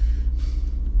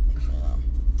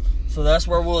 So that's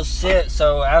where we'll sit.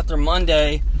 So after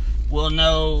Monday, we'll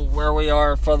know where we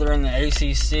are further in the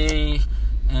ACC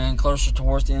and closer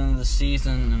towards the end of the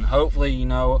season, and hopefully,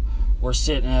 we're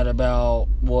sitting at about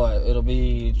it'll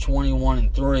be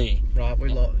 21-3.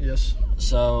 Right, yes.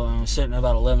 So I'm sitting at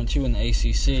about 11-2 in the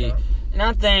ACC, right. And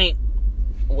I think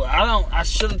I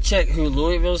should have checked who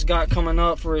Louisville's got coming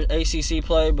up for ACC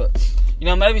play, but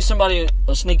maybe somebody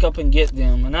will sneak up and get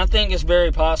them, and I think it's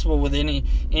very possible with any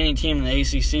team in the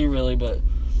ACC really, but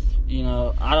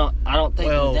I don't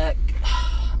think that.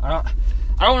 I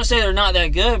don't want to say they're not that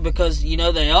good because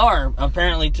they are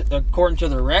apparently according to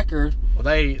their record.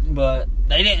 But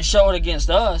they didn't show it against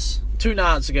us. 2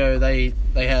 nights ago, they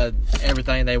had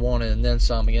everything they wanted and then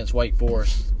some against Wake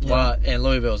Forest. Yeah. And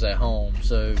Louisville's at home.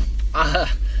 So,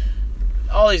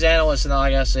 all these analysts, and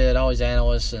like I said, all these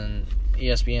analysts and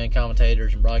ESPN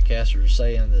commentators and broadcasters are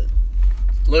saying that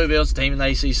Louisville's the team in the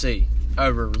ACC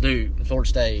over Duke and Florida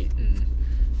State and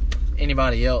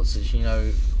anybody else is,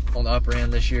 on the upper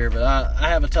end this year. But I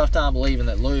have a tough time believing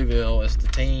that Louisville is the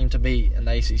team to beat in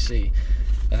the ACC.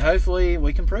 And hopefully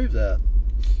we can prove that.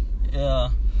 Yeah.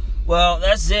 Well,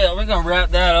 that's it. We're going to wrap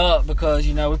that up because,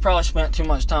 we probably spent too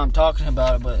much time talking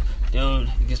about it. But, dude,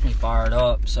 it gets me fired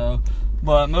up.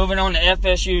 But moving on to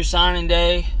FSU signing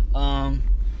day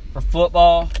for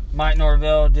football, Mike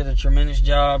Norvell did a tremendous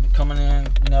job coming in,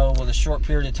 with a short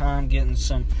period of time, getting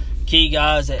some key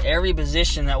guys at every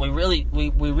position that we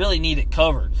really needed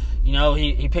covered.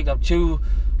 He picked up 2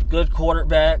 good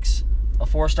quarterbacks, a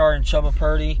 4-star in Chubba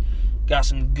Purdy. Got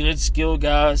some good skilled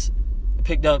guys.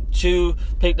 Picked up,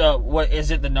 what is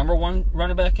it, the number 1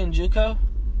 running back in JUCO?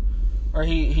 or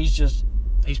he's just.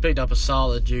 He's picked up a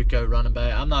solid JUCO running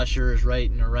back. I'm not sure his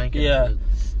rating or ranking. Yeah.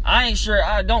 I ain't sure.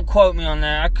 Don't quote me on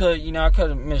that. I could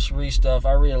have misread stuff.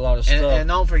 I read a lot of stuff. And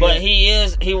don't forget, but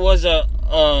he was a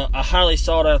highly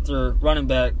sought after running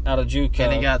back out of JUCO.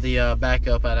 And he got the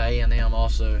backup out of A&M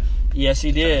also. Yes,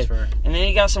 he did. Transfer. And then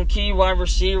he got some key wide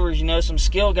receivers. Some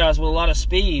skill guys with a lot of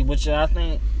speed, which I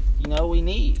think we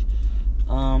need.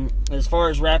 As far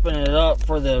as wrapping it up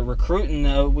for the recruiting,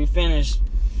 though, we finished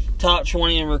top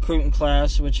 20 in recruiting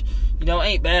class, which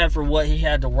ain't bad for what he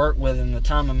had to work with in the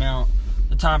time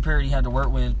period he had to work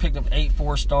with. Picked up 8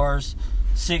 4-stars,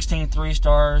 16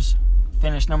 3-stars,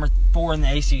 finished number 4 in the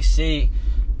ACC.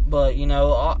 But in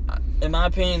my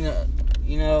opinion,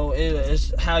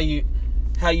 it's how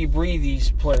you breed these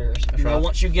players. Right.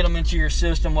 Once you get them into your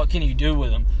system, what can you do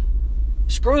with them?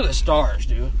 Screw the stars,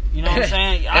 dude. You know what I'm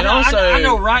saying? I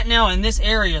know right now in this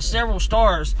area several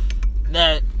stars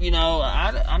that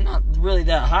I'm not really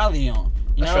that highly on.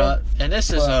 That's right. And this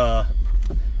is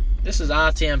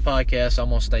I-10 podcast. I'm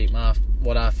gonna state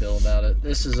what I feel about it.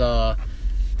 This is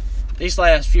these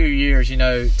last few years.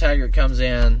 Taggart comes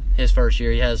in his first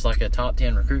year. He has like a top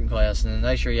 10 recruiting class, and then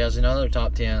next year he has another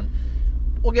top 10.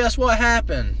 Well, guess what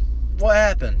happened? We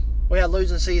had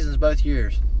losing seasons both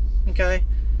years. Okay,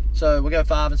 so we go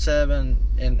 5 and 7,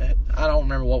 and I don't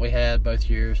remember what we had both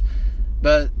years,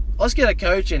 but let's get a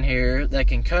coach in here that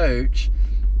can coach.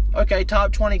 Okay,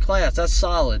 top 20 class. That's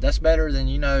solid. That's better than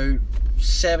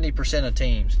 70% of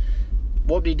teams.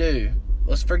 What'd he do?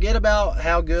 Let's forget about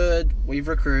how good we've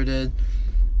recruited.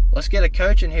 Let's get a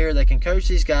coach in here that can coach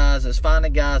these guys. Let's find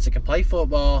the guys that can play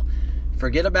football.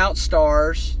 Forget about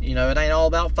stars. It ain't all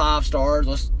about 5 stars.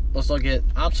 Let's look at,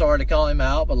 I'm sorry to call him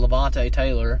out, but Levante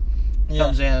Taylor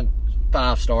comes in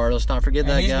 5-star. Let's not forget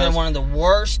that guy. He's been one of the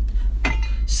worst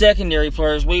secondary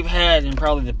players we've had in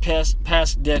probably the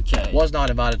past decade. Was not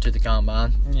invited to the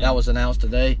combine. Yeah. That was announced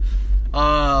today.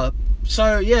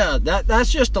 So, yeah,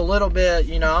 that's just a little bit,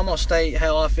 I'm going to state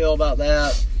how I feel about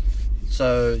that.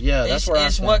 So, yeah, that's where I stand.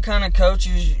 It's what kind of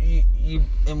coaches you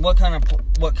and what kind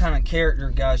of character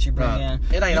guys you bring in.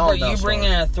 It ain't all about you bring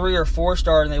in a 3 or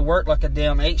 4-star and they work like a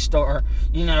damn 8-star,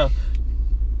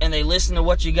 and they listen to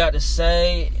what you got to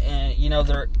say,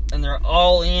 and they're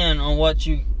all in on what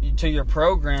you to your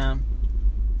program.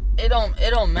 It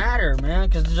don't matter, man,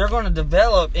 because they're going to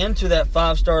develop into that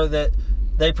 5-star that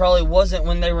they probably wasn't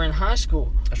when they were in high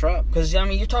school. That's right. Because,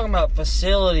 you're talking about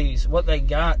facilities, what they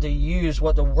got to use,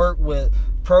 what to work with,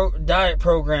 diet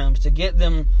programs to get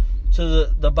them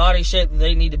to the body shape that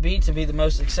they need to be the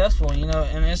most successful,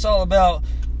 And it's all about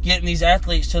getting these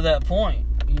athletes to that point,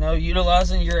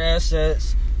 utilizing your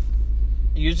assets,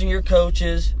 using your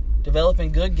coaches,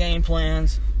 developing good game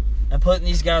plans, and putting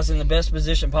these guys in the best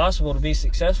position possible to be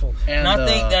successful. And I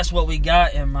think that's what we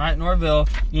got in Mike Norvell.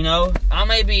 We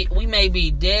may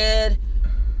be dead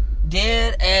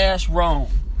ass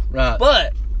wrong. Right.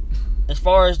 But as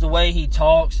far as the way he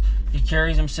talks, he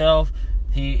carries himself,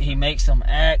 he makes them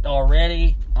act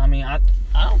already. I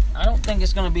don't think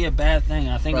it's going to be a bad thing.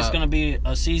 I think it's going to be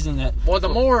a season that. Well, the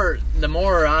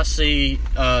more I see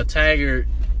Taggart,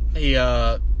 he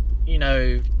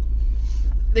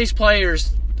these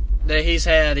players that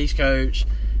he's coached,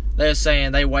 they're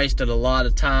saying they wasted a lot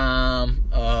of time,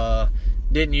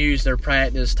 didn't use their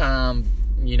practice time,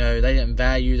 they didn't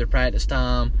value their practice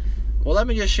time. Well, let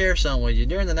me just share something with you.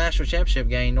 During the national championship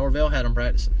game, Norvell had them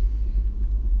practicing.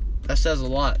 That says a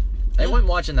lot. They weren't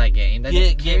watching that game. They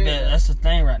didn't care. That's the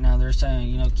thing right now. They're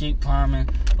saying, keep climbing.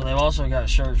 But they've also got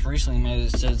shirts recently made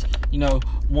that says,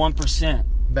 1%.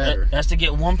 Better. That's to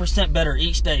get 1% better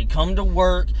each day. Come to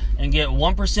work and get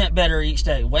 1% better each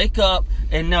day. Wake up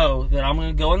and know that I'm going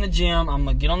to go in the gym, I'm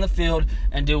going to get on the field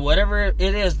and do whatever it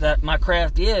is that my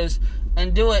craft is,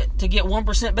 and do it to get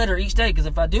 1% better each day. Because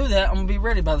if I do that, I'm going to be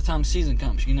ready by the time the season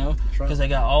comes, Because they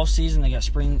got all season, they got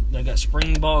spring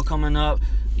ball coming up,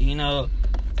 They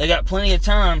got plenty of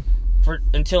time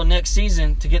until next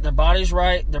season to get their bodies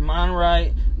right, their mind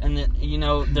right, and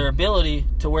their ability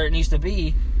to where it needs to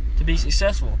be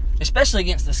successful, especially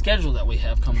against the schedule that we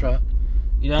have coming up.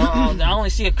 I only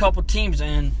see a couple teams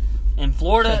in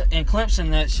Florida and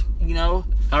Clemson that's,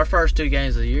 Our first 2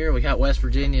 games of the year, we got West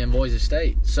Virginia and Boise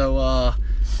State. So,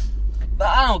 but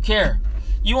I don't care.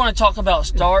 You want to talk about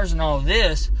stars and all of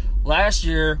this. Last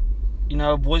year,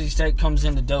 Boise State comes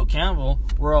into Doak Campbell.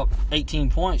 We're up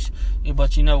 18 points.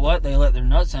 But you know what? They let their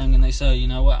nuts hang and they say, I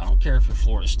don't care if you're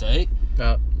Florida State.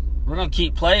 We're going to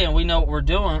keep playing. We know what we're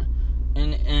doing.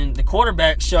 And the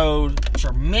quarterback showed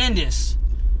tremendous,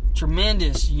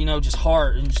 just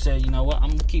heart, and said, I'm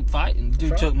going to keep fighting.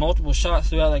 Dude took multiple shots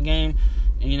throughout that game,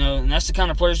 and that's the kind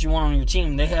of players you want on your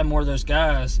team. They have more of those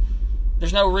guys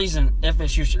There's no reason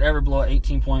FSU should ever blow an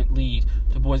 18-point lead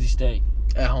to Boise State.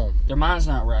 At home. Their mind's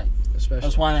not right. Especially.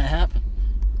 That's why that happened.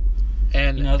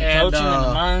 And the coaching and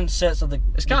the mindsets of the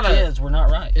kids were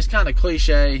not right. It's kind of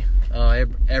cliche.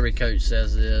 Every coach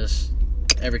says this.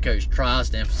 Every coach tries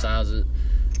to emphasize it.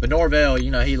 But Norvell,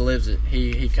 he lives it.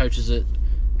 He coaches it.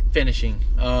 Finishing.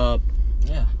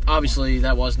 Yeah. Obviously,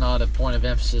 that was not a point of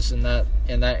emphasis in that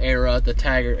era, the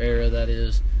Taggart era. That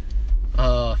is.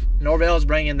 Norvell's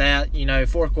bringing that.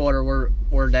 Fourth quarter,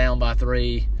 we're down by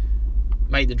 3.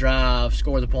 Make the drive,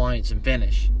 score the points, and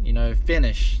finish.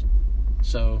 Finish.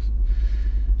 So.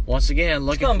 Once again,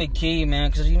 it's going to be key, man,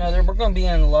 because, we're going to be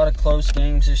in a lot of close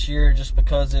games this year just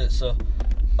because it's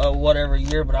a whatever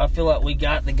year. But I feel like we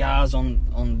got the guys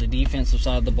on the defensive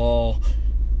side of the ball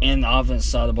and the offensive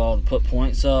side of the ball to put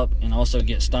points up and also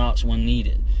get stops when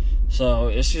needed. So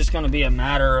it's just going to be a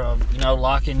matter of,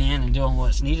 locking in and doing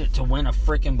what's needed to win a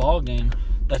freaking ball game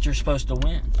that you're supposed to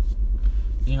win.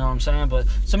 You know what I'm saying? But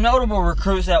some notable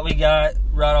recruits that we got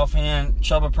right offhand,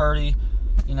 Chubba Purdy,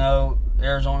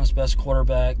 Arizona's best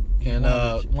quarterback. And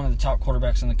one of the top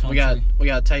quarterbacks in the country. We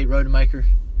got Tate Rodemaker.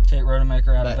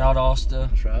 Out of Valdosta.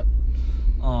 That's right.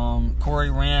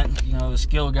 Corey Rent, a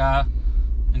skill guy,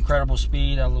 incredible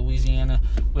speed out of Louisiana.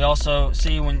 We also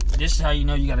see this is how you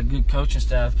know you got a good coaching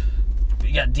staff.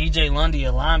 You got DJ Lundy,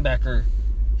 a linebacker.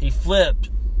 He flipped.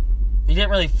 He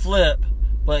didn't really flip,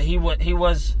 but he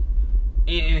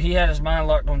had his mind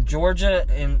locked on Georgia,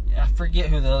 and I forget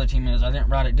who the other team is. I didn't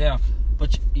write it down.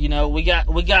 But we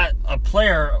got a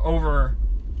player over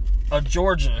a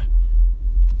Georgia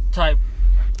type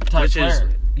Which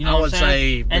player. Is, I would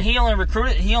say, and he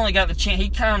only got the chance. He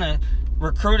kind of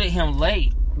recruited him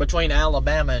late. Between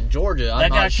Alabama and Georgia, that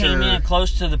guy came in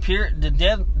close to the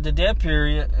dead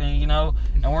period,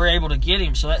 and we're able to get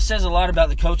him. So that says a lot about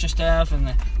the coaching staff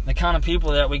and the kind of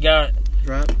people that we got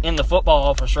in the football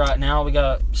office right now. We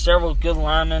got several good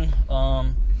linemen.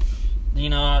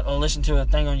 I listened to a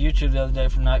thing on YouTube the other day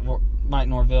from Mike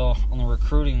Norvell on the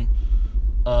recruiting,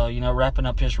 wrapping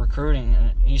up his recruiting.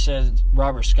 And he said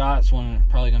Robert Scott's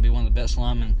probably going to be one of the best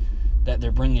linemen that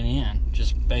they're bringing in,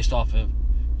 just based off of,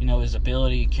 his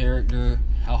ability, character,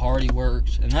 how hard he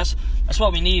works. And that's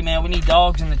what we need, man. We need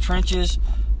dogs in the trenches.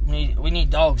 We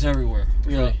need dogs everywhere,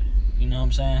 really. You know what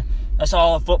I'm saying? That's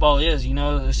all football is,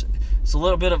 It's a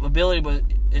little bit of ability, but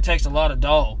it takes a lot of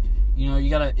dog.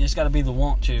 It's got to be the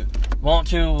want to. Want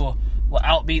to will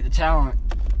outbeat the talent.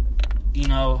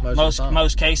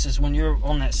 Most cases when you're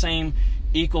on that same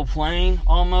equal plane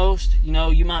almost,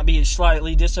 you might be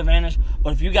slightly disadvantaged.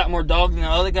 But if you got more dog than the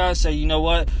other guys, say, you know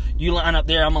what, you line up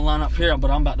there, I'm going to line up here,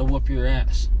 but I'm about to whoop your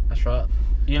ass. That's right.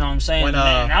 You know what I'm saying? And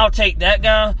I'll take that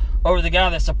guy over the guy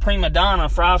that's a prima donna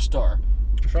 5-star.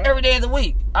 That's right. Every day of the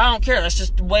week. I don't care. That's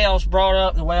just the way I was brought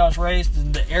up, the way I was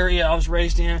raised, the area I was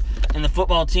raised in, and the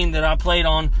football team that I played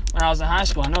on when I was in high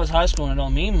school. I know it's high school and it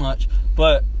don't mean much,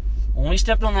 but when we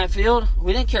stepped on that field,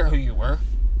 we didn't care who you were.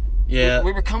 Yeah.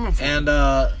 We were coming for you.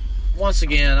 And once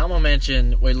again, I'm gonna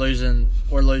mention we're losing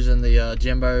the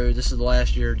Jimbo. This is the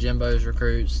last year of Jimbo's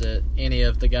recruits. That any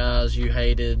of the guys you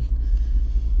hated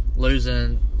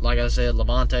losing, like I said,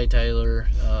 Levante Taylor.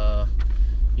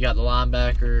 You got the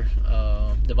linebacker,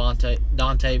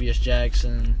 Dontavius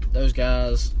Jackson. Those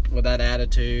guys with that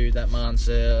attitude, that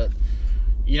mindset.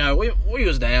 We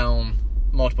was down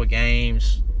multiple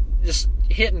games, just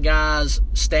hitting guys,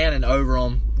 standing over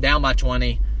them, down by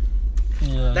 20.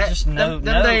 Yeah, just them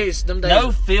days,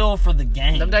 no feel for the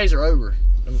game. Them days are over.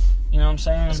 You know what I'm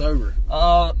saying? It's over.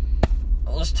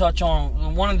 Let's touch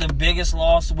on one of the biggest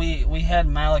losses. We had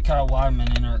Malachi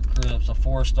Wyman in our groups, a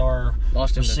 4-star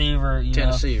receiver.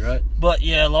 Tennessee, right? But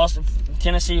yeah, lost.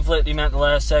 Tennessee flipped him at the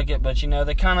last second. But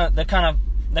they kind of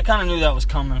knew that was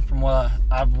coming from what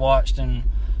I've watched and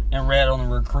read on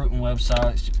the recruiting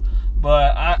websites.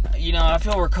 But I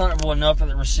feel we're comfortable enough at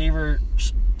the receiver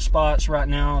spots right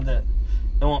now that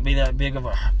it won't be that big of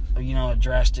a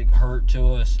drastic hurt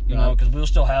to us, because we'll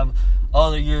still have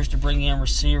other years to bring in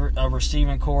a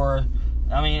receiving core.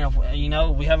 I mean, if,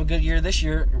 we have a good year this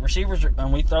year,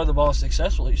 and we throw the ball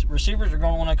successfully, receivers are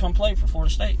going to want to come play for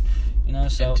Florida State,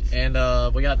 so. And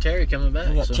we got Terry coming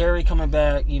back. Terry coming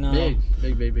back,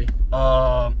 Big.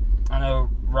 I know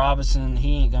Robinson,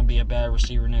 he ain't going to be a bad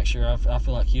receiver next year. I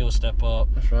feel like he'll step up.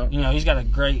 That's right. He's got a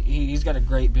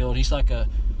great build. He's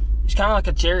kind of like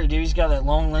a Terry, dude. He's got that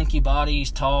long, lanky body.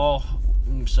 He's tall.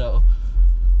 So,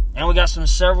 and we got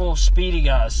several speedy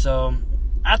guys. So,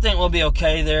 I think we'll be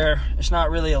okay there. It's not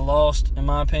really a loss, in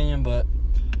my opinion, but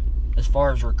as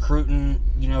far as recruiting,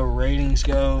 ratings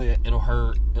go, it'll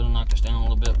hurt. It'll knock us down a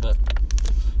little bit. But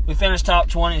we finished top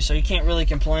 20, so you can't really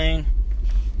complain.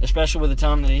 especially with the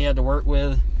time that he had to work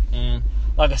with. And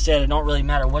like I said, it don't really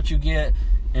matter what you get.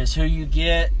 It's who you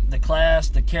get, the class,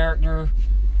 the character,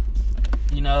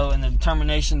 and the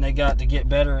determination they got to get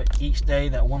better each day,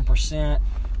 that 1%.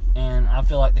 And I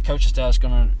feel like the coaching staff is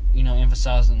going to,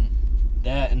 emphasizing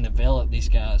that and develop these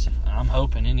guys. I'm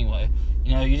hoping anyway.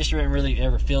 You just didn't really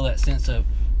ever feel that sense of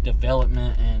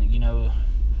development and,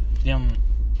 them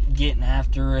getting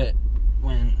after it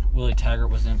when Willie Taggart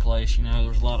was in place. There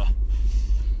was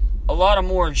a lot of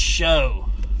more show.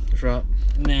 That's right.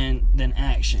 Than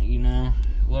action. It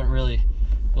wasn't really.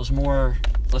 It was more,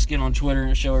 let's get on Twitter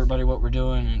and show everybody what we're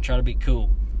doing and try to be cool.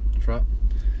 That's right.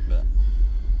 But.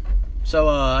 So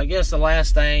I guess the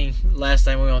last thing we're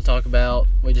going to talk about,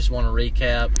 we just want to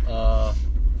recap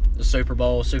the Super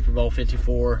Bowl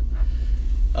 54.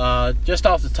 Just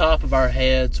off the top of our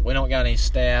heads, we don't got any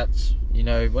stats. We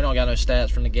don't got no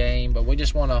stats from the game, but we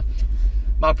just want to.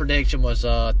 My prediction was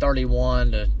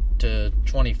 31 to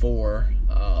 24.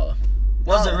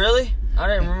 Was it really? I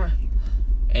didn't remember.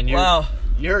 And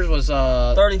yours was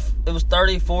 30. It was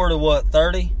 34 to what?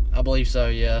 30. I believe so.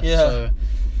 Yeah. Yeah.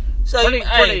 So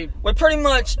we pretty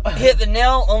much hit the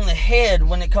nail on the head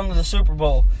when it comes to the Super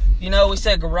Bowl. We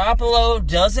said Garoppolo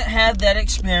doesn't have that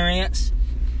experience.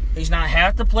 He's not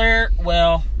half the player.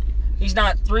 Well, he's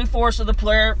not 3/4 of the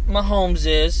player Mahomes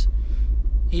is.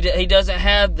 He doesn't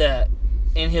have that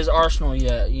in his arsenal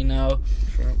yet.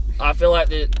 Sure. I feel like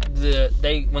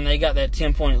when they got that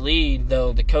 10-point lead,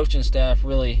 though, the coaching staff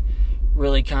really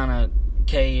kind of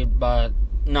caved by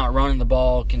not running the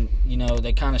ball.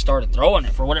 They kind of started throwing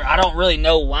it for whatever. I don't really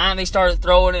know why they started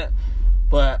throwing it,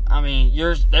 but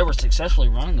they were successfully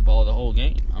running the ball the whole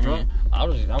game. I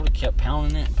would have kept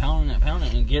pounding it,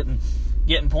 and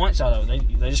getting points out of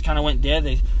it. They just kind of went dead.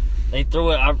 They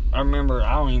threw it. I remember.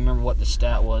 I don't even remember what the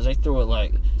stat was. They threw it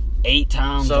like 8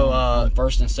 times on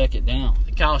first and second down.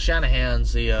 Kyle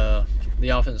Shanahan's the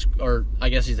offense, or I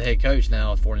guess he's the head coach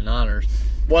now with 49ers.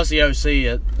 Was the OC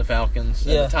at the Falcons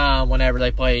at the time whenever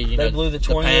they played, they blew the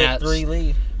 28-3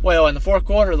 lead. Well, in the fourth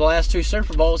quarter of the last 2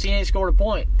 Super Bowls, he ain't scored a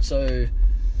point. So,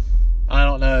 I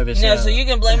don't know if it's... so you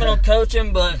can blame it on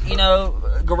coaching, but,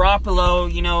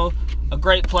 Garoppolo, a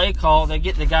great play call. They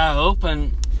get the guy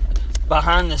open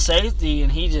behind the safety,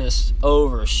 and he just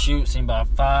overshoots him by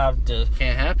 5 to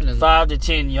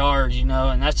 10 yards,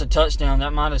 and that's a touchdown.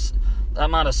 That might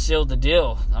have sealed the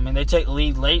deal. They take the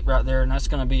lead late right there, and it was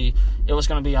going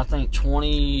to be, I think,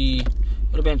 20, it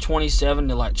would have been 27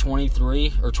 to like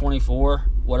 23 or 24,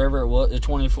 whatever it was,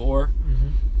 24. Mm-hmm.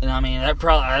 And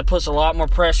that puts a lot more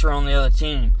pressure on the other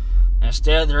team.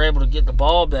 Instead, they're able to get the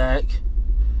ball back,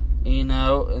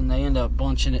 and they end up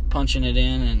punching it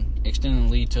in and extending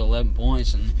the lead to 11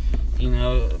 points. And,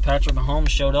 Patrick Mahomes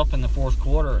showed up in the fourth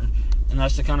quarter, and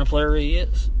that's the kind of player he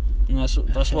is. And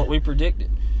that's what we predicted.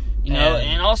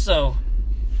 And also,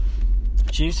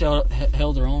 Chiefs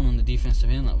held their own on the defensive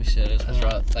end, like we said as well. That's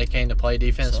right. They came to play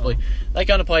defensively. They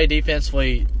came to play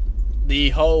defensively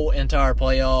the whole entire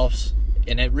playoffs,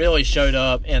 and it really showed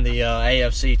up in the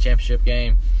AFC Championship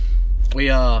game. We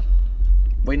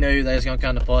knew they was going to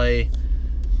come to play,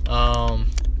 and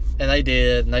they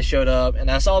did, and they showed up, and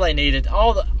that's all they needed.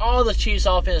 All the Chiefs'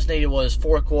 offense needed was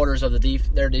 4 quarters of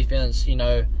their defense,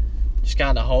 just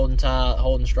kind of holding tight,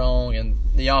 holding strong, and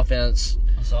the offense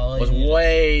was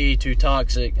way too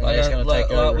toxic, and it's going to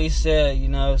take over. Like we said,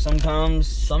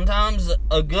 sometimes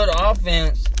a good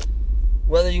offense,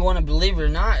 whether you want to believe it or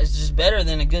not, is just better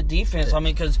than a good defense.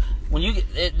 Because when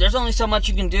there's only so much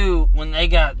you can do when they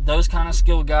got those kind of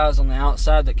skilled guys on the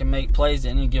outside that can make plays at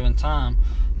any given time.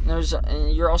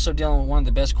 And you're also dealing with one of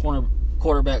the best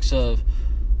quarterbacks of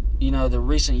the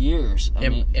recent years.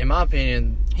 In my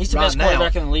opinion, he's the best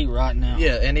quarterback in the league right now.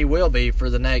 Yeah, and he will be for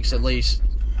the next, at least,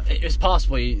 it's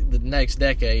possibly the next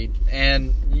decade.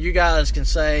 And you guys can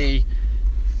say,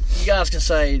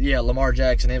 yeah, Lamar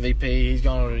Jackson MVP. He's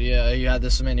going to, he had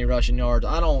this many rushing yards.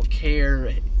 I don't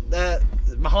care. That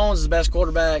Mahomes is the best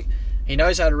quarterback. He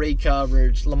knows how to read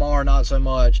coverage. Lamar, not so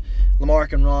much. Lamar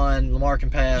can run. Lamar can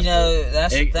pass.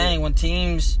 That's the thing. When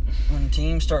teams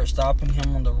start stopping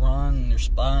him on the run and they're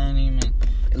spying him,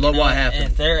 and look what happened.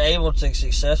 If they're able to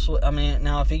successfully,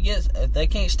 now if they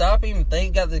can't stop him, if they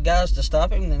ain't got the guys to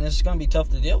stop him, then it's going to be tough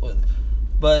to deal with.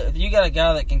 But if you got a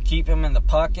guy that can keep him in the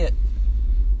pocket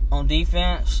on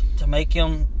defense to make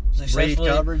him successfully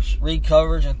read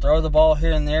coverage and throw the ball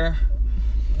here and there,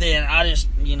 then I just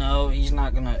he's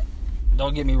not going to.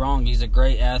 Don't get me wrong, he's a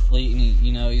great athlete, and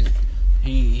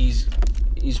he's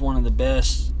one of the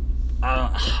best.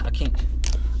 I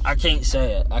can't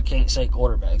say it. I can't say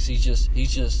quarterbacks.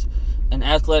 He's just an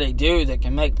athletic dude that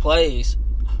can make plays.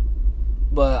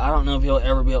 but I don't know if he'll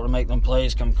ever be able to make them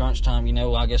plays come crunch time.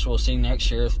 I guess we'll see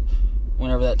next year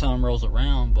whenever that time rolls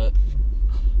around. But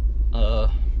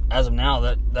as of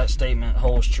now, that statement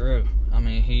holds true. I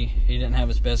mean, he didn't have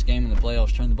his best game in the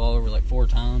playoffs. Turned the ball over like 4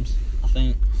 times, I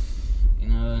think.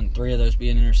 And 3 of those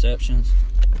being interceptions.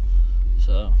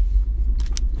 So,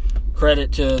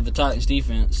 credit to the Titans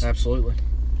defense. Absolutely.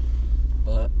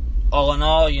 But all in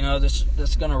all, this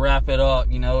is going to wrap it up.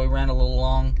 We ran a little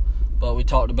long, but we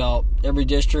talked about every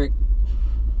district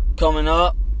coming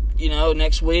up,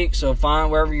 next week. So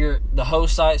find wherever the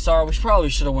host sites are. We probably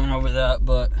should have went over that,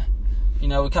 but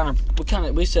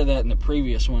we said that in the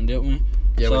previous one, didn't we?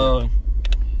 Yeah. So we did.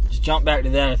 Just jump back to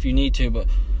that if you need to, but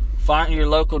find your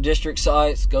local district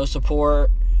sites. Go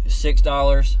support. It's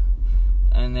 $6,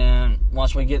 and then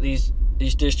once we get these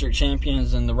district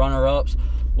champions and the runner-ups,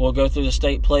 we'll go through the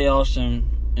state playoffs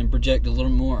and project a little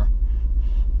more.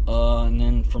 And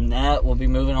then from that, we'll be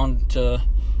moving on to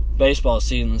baseball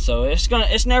season. So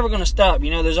it's never gonna stop.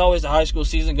 There's always the high school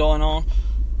season going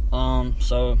on.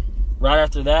 So right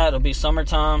after that, it'll be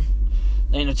summertime.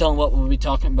 Ain't no telling what we'll be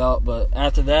talking about. But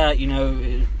after that,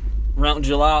 around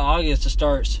July, August, it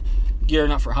starts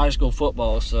gearing up for high school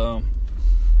football. So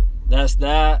that's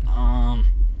that.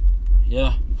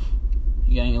 Yeah.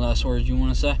 You got any last words you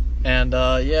want to say? And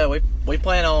we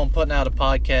plan on putting out a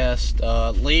podcast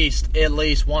at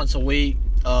least once a week.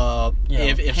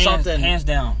 If something hands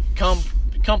down come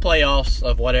playoffs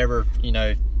of whatever,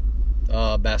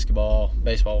 basketball,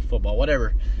 baseball, football,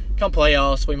 whatever. Come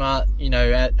playoffs, we might,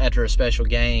 after a special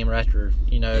game or after,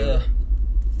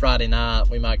 Friday night,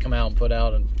 we might come out and put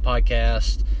out a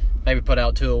podcast. Maybe put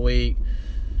out 2 a week.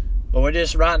 But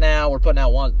right now we're putting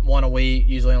out one a week,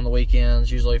 usually on the weekends,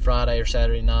 usually Friday or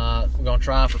Saturday night. We're gonna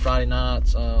try for Friday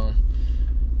nights.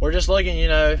 We're just looking,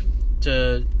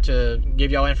 to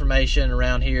give y'all information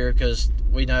around here, because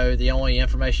we know the only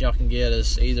information y'all can get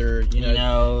is either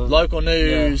local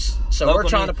news. Yeah. So we're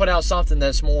trying to put out something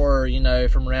that's more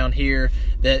from around here,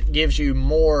 that gives you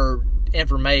more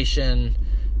information.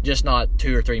 Just not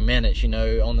 2 or 3 minutes,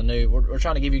 on the news. We're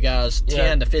trying to give you guys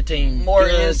 10 to 15 more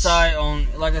goods. Insight on.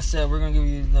 Like I said, we're going to give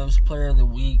you those player of the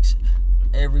weeks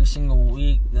every single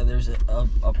week that there's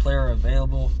a player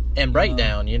available. And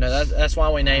breakdown, that's why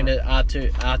we named it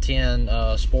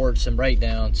I10 Sports and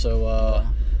Breakdown. So,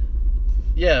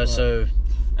 so.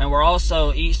 And we're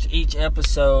also each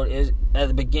episode is at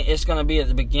the begin. It's going to be at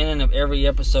the beginning of every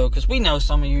episode, because we know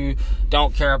some of you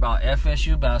don't care about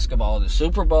FSU basketball, the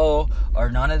Super Bowl, or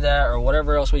none of that, or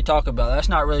whatever else we talk about. That's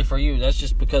not really for you. That's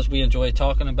just because we enjoy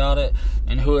talking about it,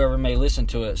 and whoever may listen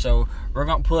to it. So we're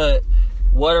going to put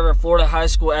whatever Florida High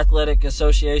School Athletic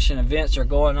Association events are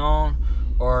going on,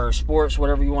 or sports,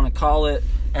 whatever you want to call it,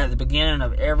 at the beginning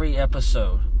of every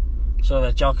episode, so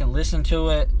that y'all can listen to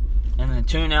it. And then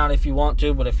tune out if you want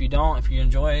to, but if you don't, if you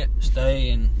enjoy it, stay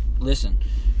and listen.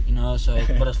 So,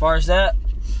 but as far as that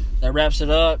wraps it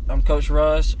up. I'm Coach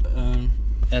Russ.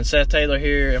 And Seth Taylor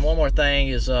here. And one more thing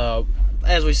is,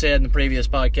 as we said in the previous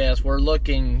podcast, we're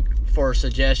looking for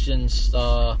suggestions.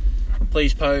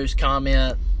 Please post,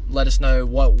 comment, let us know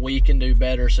what we can do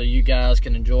better so you guys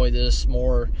can enjoy this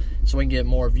more, so we can get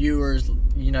more viewers.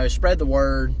 Spread the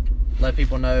word, let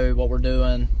people know what we're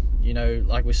doing.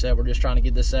 Like we said, we're just trying to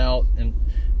get this out and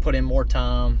put in more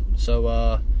time.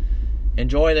 So,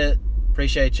 enjoyed it.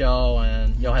 Appreciate y'all,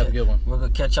 and y'all have a good one. We're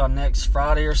going to catch y'all next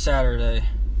Friday or Saturday.